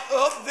out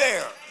of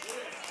there.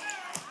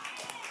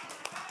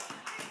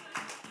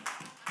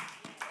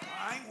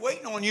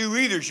 Waiting on you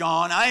either,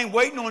 Sean. I ain't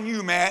waiting on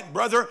you, Matt.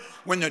 Brother,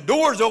 when the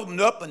doors opened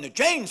up and the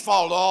chains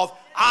fall off,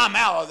 I'm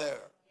out of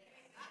there.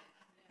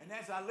 And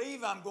as I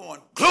leave, I'm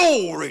going,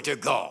 glory to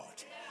God.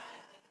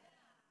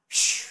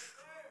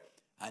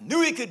 I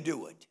knew he could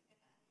do it.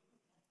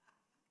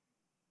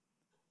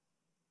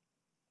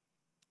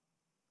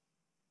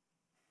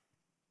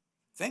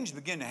 Things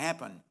begin to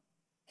happen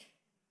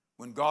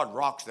when God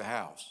rocks the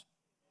house.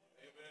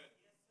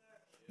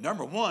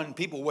 Number one,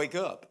 people wake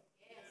up.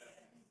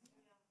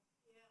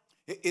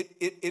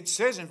 It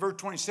says in verse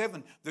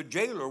 27, the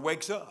jailer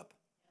wakes up.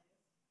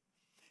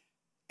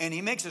 And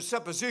he makes a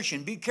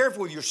supposition. Be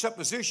careful with your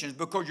suppositions,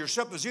 because your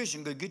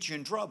supposition could get you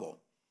in trouble.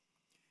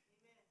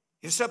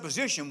 His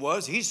supposition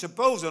was he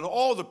supposed that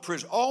all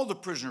the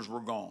prisoners were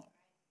gone.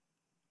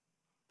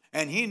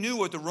 And he knew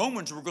what the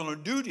Romans were going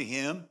to do to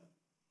him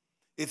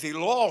if he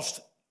lost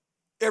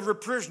every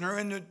prisoner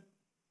in the...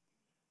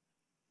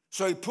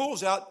 So he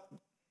pulls out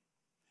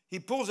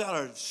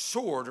a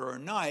sword or a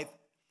knife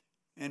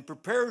and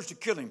prepares to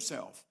kill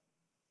himself.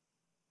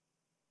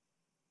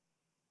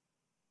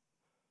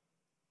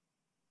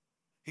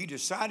 He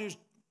decided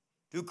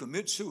to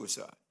commit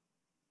suicide.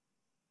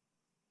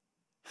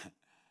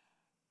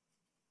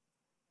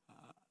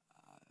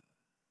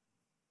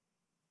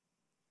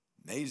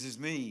 Amazes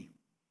me.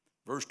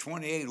 Verse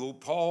 28, old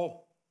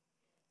Paul,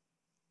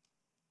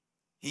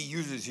 he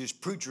uses his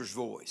preacher's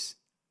voice.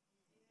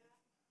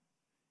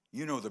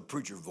 You know the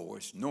preacher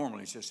voice.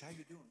 Normally it says, how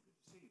you doing? Good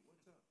to see you.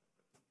 What's up?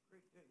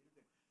 Great day.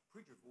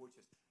 Preacher voice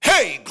says,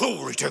 hey,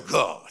 glory to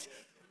God.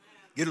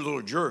 Get a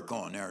little jerk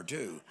on there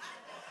too.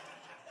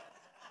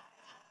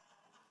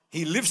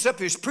 He lifts up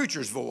his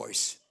preacher's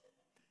voice.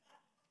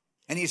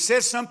 And he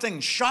says something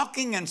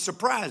shocking and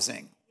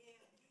surprising.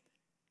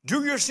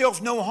 Do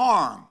yourself no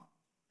harm.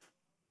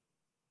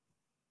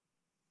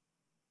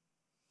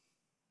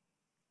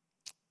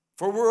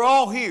 For we're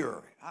all here.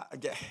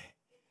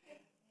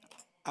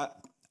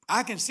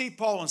 I can see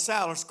Paul and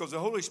Silas, because the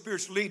Holy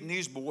Spirit's leading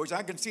these boys.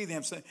 I can see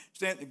them saying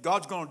that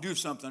God's going to do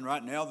something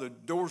right now. The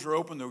doors are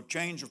open. The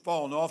chains are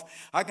falling off.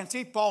 I can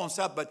see Paul and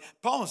Silas. But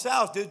Paul and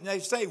Silas didn't they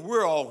say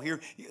we're all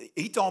here.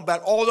 He's talking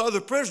about all the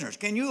other prisoners.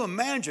 Can you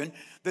imagine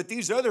that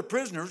these other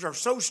prisoners are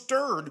so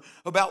stirred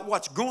about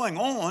what's going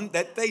on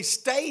that they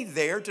stayed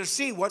there to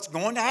see what's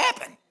going to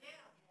happen?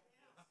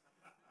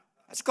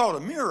 That's called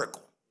a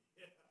miracle.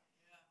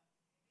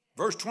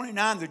 Verse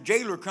 29, the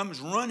jailer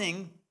comes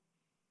running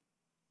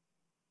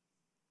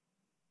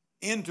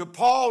into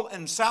Paul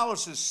and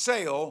Silas's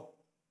cell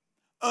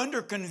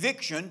under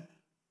conviction,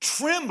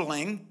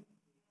 trembling.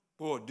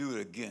 Boy, do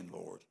it again,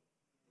 Lord.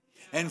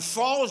 And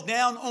falls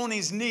down on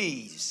his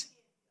knees.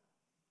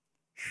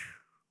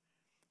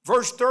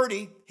 Verse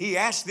 30, he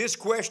asks this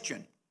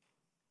question.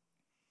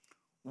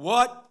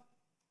 What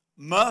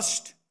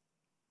must,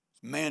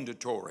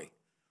 mandatory,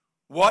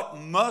 what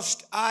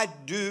must I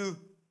do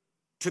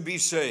to be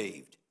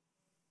saved?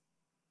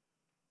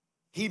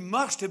 He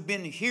must have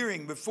been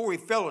hearing before he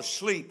fell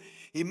asleep.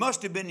 He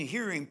must have been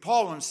hearing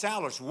Paul and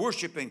Silas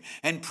worshiping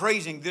and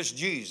praising this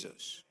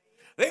Jesus.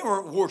 They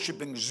weren't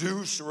worshiping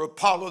Zeus or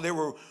Apollo. They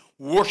were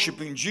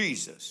worshiping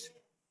Jesus.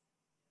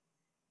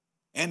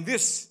 And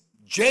this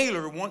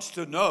jailer wants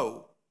to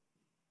know,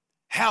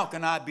 how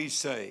can I be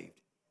saved?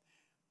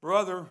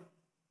 Brother,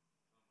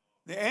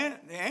 the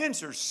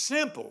answer's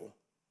simple,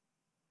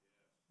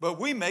 but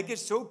we make it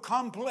so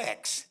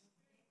complex.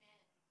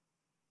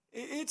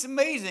 It's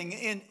amazing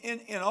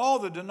in all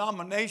the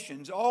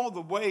denominations, all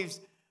the ways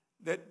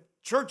that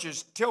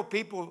churches tell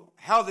people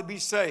how to be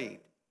saved.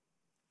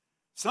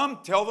 Some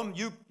tell them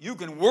you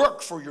can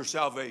work for your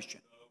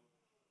salvation.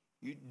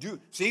 You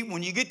do. See,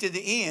 when you get to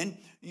the end,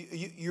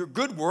 your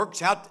good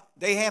works,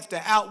 they have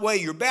to outweigh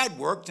your bad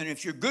works. And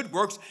if your good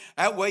works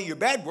outweigh your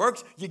bad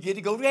works, you get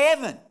to go to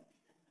heaven.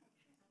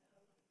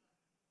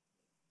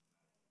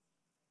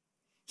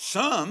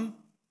 Some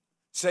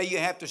say you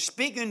have to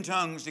speak in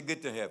tongues to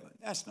get to heaven.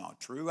 That's not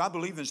true. I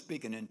believe in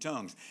speaking in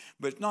tongues,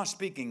 but it's not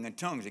speaking in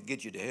tongues that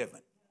gets you to heaven.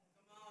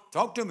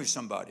 Talk to me,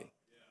 somebody.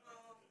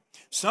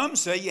 Some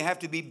say you have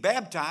to be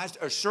baptized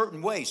a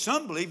certain way.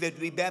 Some believe they have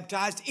to be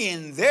baptized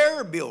in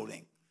their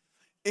building,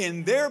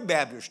 in their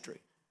baptistry.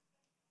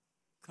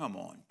 Come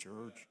on,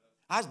 church.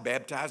 I was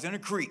baptized in a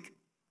creek.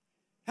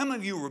 How many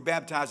of you were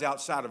baptized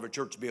outside of a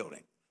church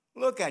building?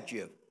 Look at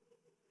you.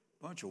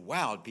 Bunch of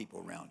wild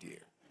people around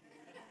here.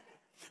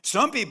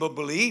 Some people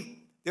believe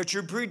that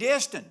you're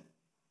predestined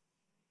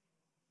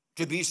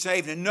to be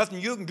saved and nothing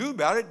you can do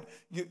about it.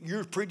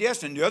 You're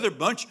predestined. The other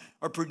bunch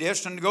are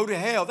predestined to go to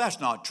hell. That's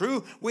not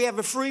true. We have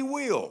a free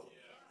will.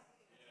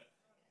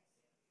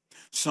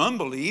 Some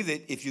believe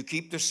that if you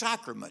keep the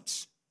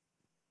sacraments,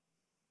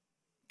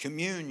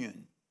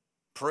 communion,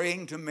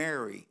 praying to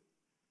Mary,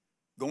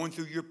 going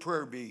through your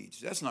prayer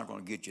beads, that's not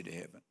going to get you to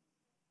heaven.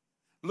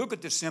 Look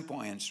at the simple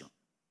answer.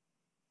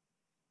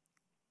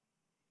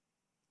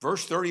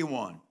 Verse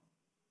 31.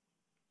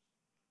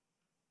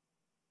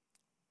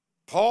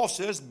 Paul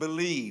says,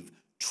 believe,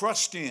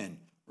 trust in,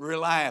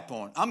 rely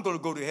upon. I'm going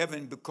to go to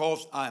heaven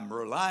because I'm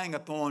relying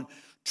upon,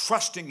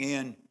 trusting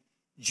in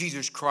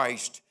Jesus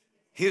Christ,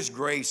 His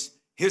grace,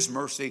 His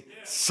mercy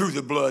through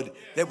the blood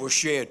that was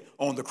shed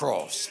on the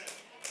cross.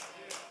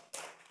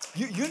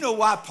 You know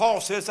why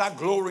Paul says I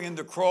glory in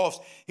the cross?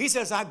 He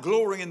says I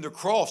glory in the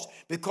cross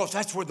because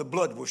that's where the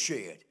blood was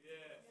shed.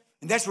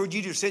 And that's where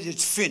Jesus says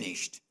it's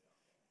finished.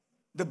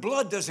 The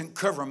blood doesn't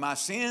cover my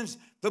sins.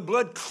 The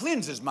blood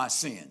cleanses my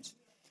sins.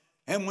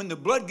 And when the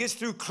blood gets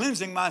through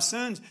cleansing my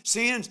sins,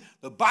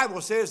 the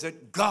Bible says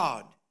that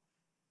God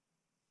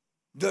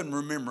doesn't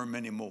remember them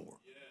anymore.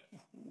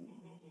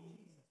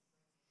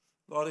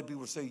 A lot of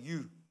people say,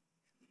 you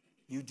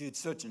did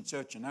such and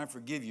such, and I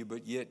forgive you,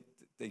 but yet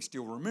they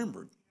still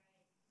remembered.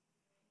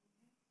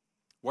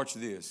 Watch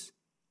this.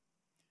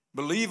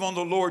 Believe on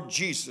the Lord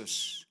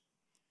Jesus,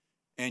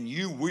 and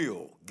you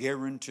will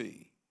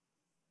guarantee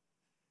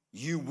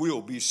you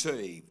will be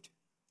saved.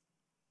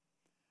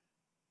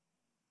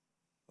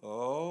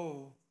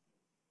 Oh,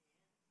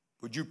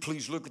 would you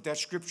please look at that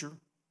scripture?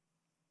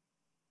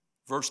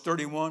 Verse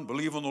 31,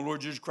 believe on the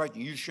Lord Jesus Christ,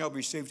 and you shall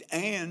be saved,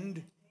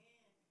 and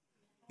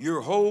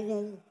your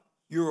whole,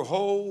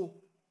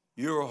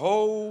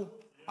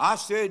 I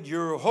said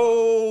your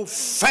whole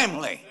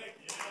family.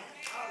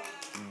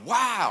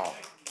 Wow.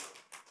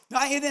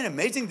 Now, isn't it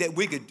amazing that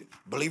we could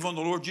believe on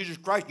the Lord Jesus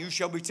Christ, you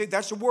shall be saved?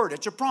 That's a word.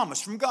 That's a promise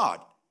from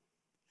God.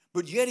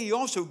 But yet he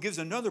also gives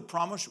another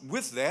promise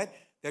with that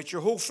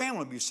your whole family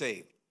will be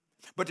saved.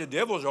 But the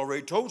devil has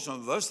already told some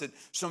of us that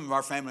some of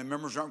our family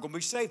members aren't going to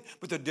be saved.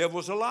 But the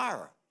devil's a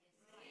liar.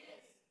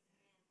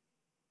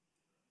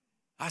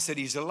 I said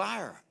he's a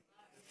liar.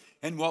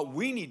 And what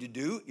we need to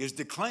do is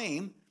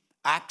declaim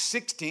Acts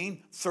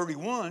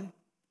 16:31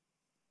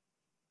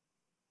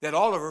 that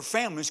all of our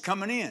families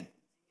coming in.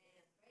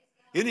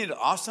 Isn't it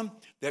awesome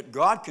that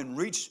God can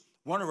reach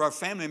one of our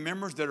family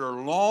members that are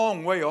a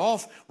long way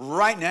off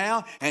right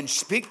now and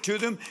speak to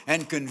them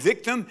and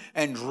convict them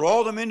and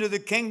draw them into the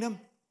kingdom?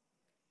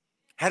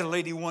 Had a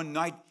lady one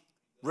night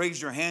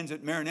raise her hands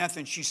at Maranatha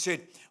and she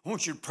said, I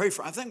want you to pray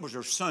for, I think it was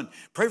her son.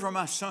 Pray for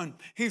my son.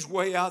 He's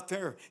way out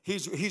there.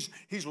 He's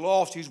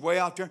lost. He's way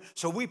out there.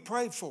 So we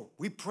prayed for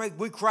him.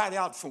 We cried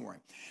out for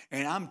him.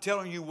 And I'm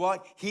telling you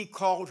what, he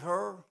called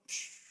her.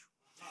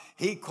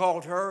 He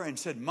called her and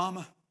said,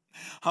 Mama,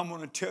 I'm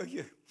going to tell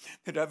you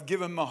that I've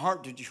given my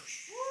heart to you.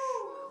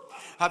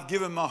 I've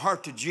given my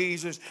heart to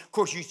Jesus. Of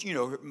course, you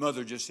know, her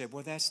mother just said,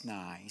 well, that's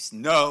nice.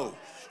 No,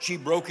 she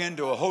broke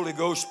into a Holy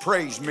Ghost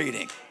praise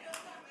meeting.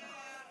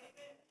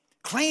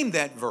 Claim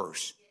that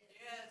verse.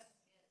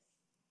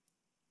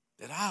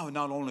 That I will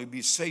not only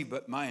be saved,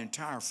 but my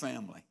entire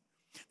family.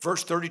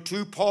 Verse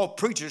 32, Paul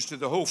preaches to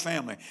the whole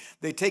family.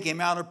 They take him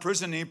out of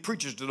prison and he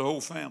preaches to the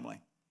whole family.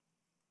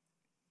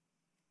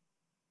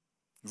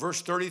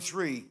 Verse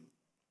 33,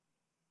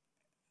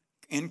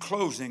 in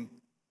closing,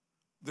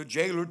 the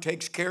jailer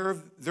takes care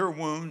of their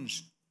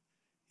wounds.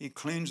 He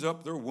cleans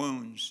up their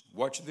wounds.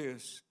 Watch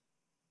this.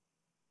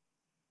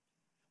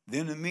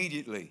 Then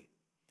immediately,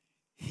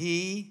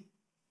 he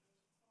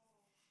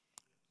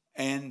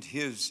and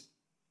his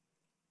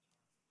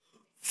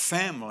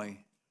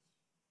family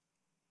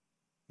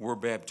were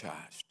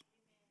baptized.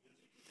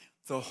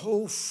 The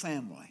whole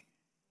family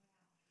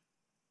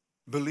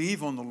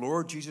believe on the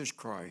Lord Jesus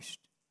Christ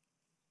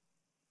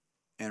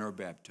and are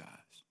baptized.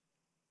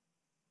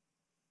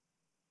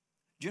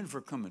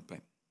 Jennifer, come and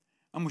play.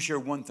 I'm going to share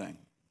one thing.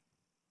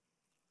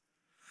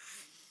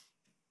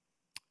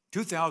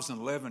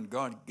 2011,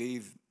 God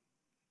gave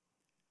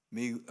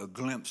me a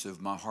glimpse of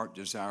my heart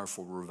desire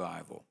for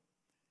revival.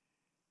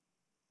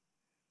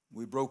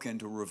 We broke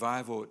into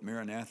revival at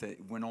Maranatha.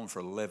 It went on for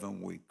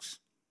 11 weeks.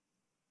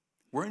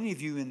 Were any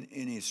of you in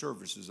any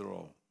services at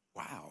all?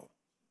 Wow.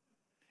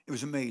 It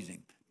was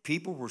amazing.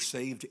 People were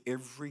saved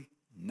every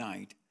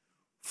night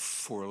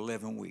for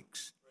 11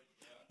 weeks.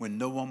 When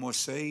no one was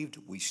saved,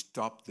 we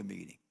stopped the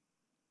meeting.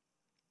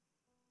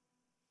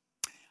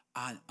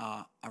 I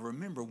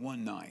remember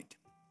one night,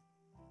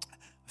 I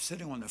was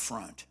sitting on the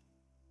front.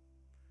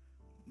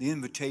 The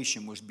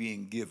invitation was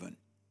being given.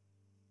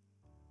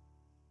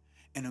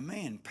 And a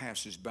man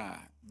passes by,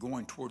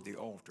 going toward the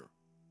altar.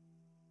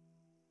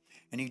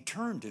 And he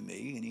turned to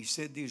me and he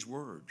said these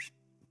words.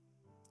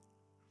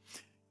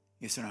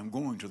 He said, I'm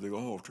going to the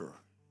altar.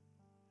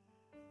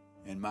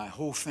 And my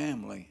whole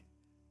family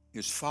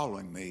is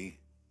following me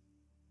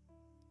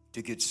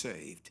to get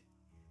saved.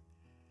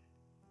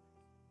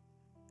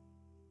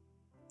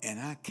 And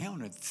I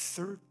counted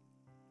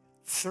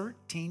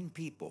 13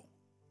 people.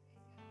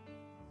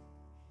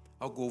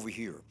 I'll go over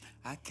here.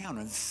 I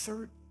counted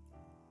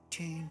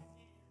 13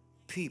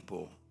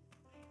 people.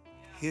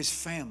 His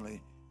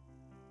family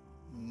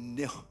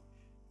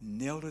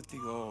knelt at the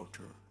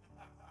altar.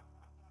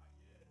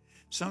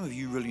 Some of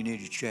you really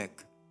need to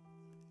check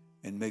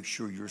and make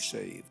sure you're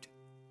saved.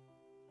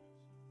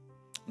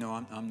 No,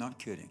 I'm not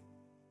kidding.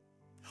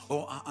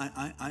 Oh,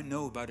 I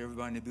know about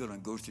everybody in the building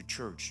that goes to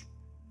church,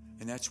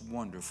 and that's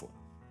wonderful.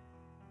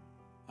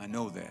 I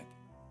know that.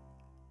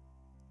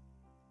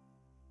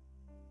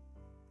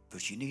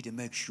 But you need to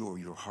make sure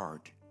your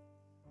heart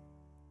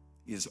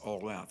is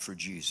all out for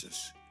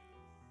Jesus,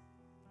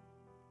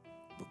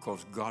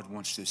 because God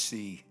wants to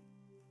see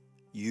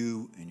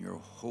you and your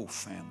whole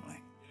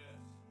family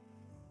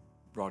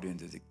brought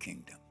into the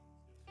kingdom.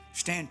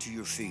 Stand to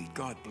your feet.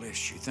 God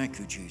bless you. Thank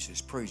you,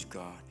 Jesus. Praise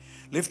God.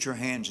 Lift your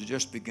hands and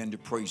just begin to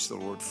praise the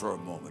Lord for a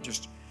moment.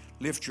 Just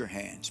lift your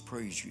hands.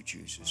 Praise you,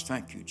 Jesus.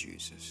 Thank you,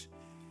 Jesus.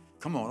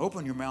 Come on,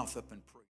 open your mouth up and pray.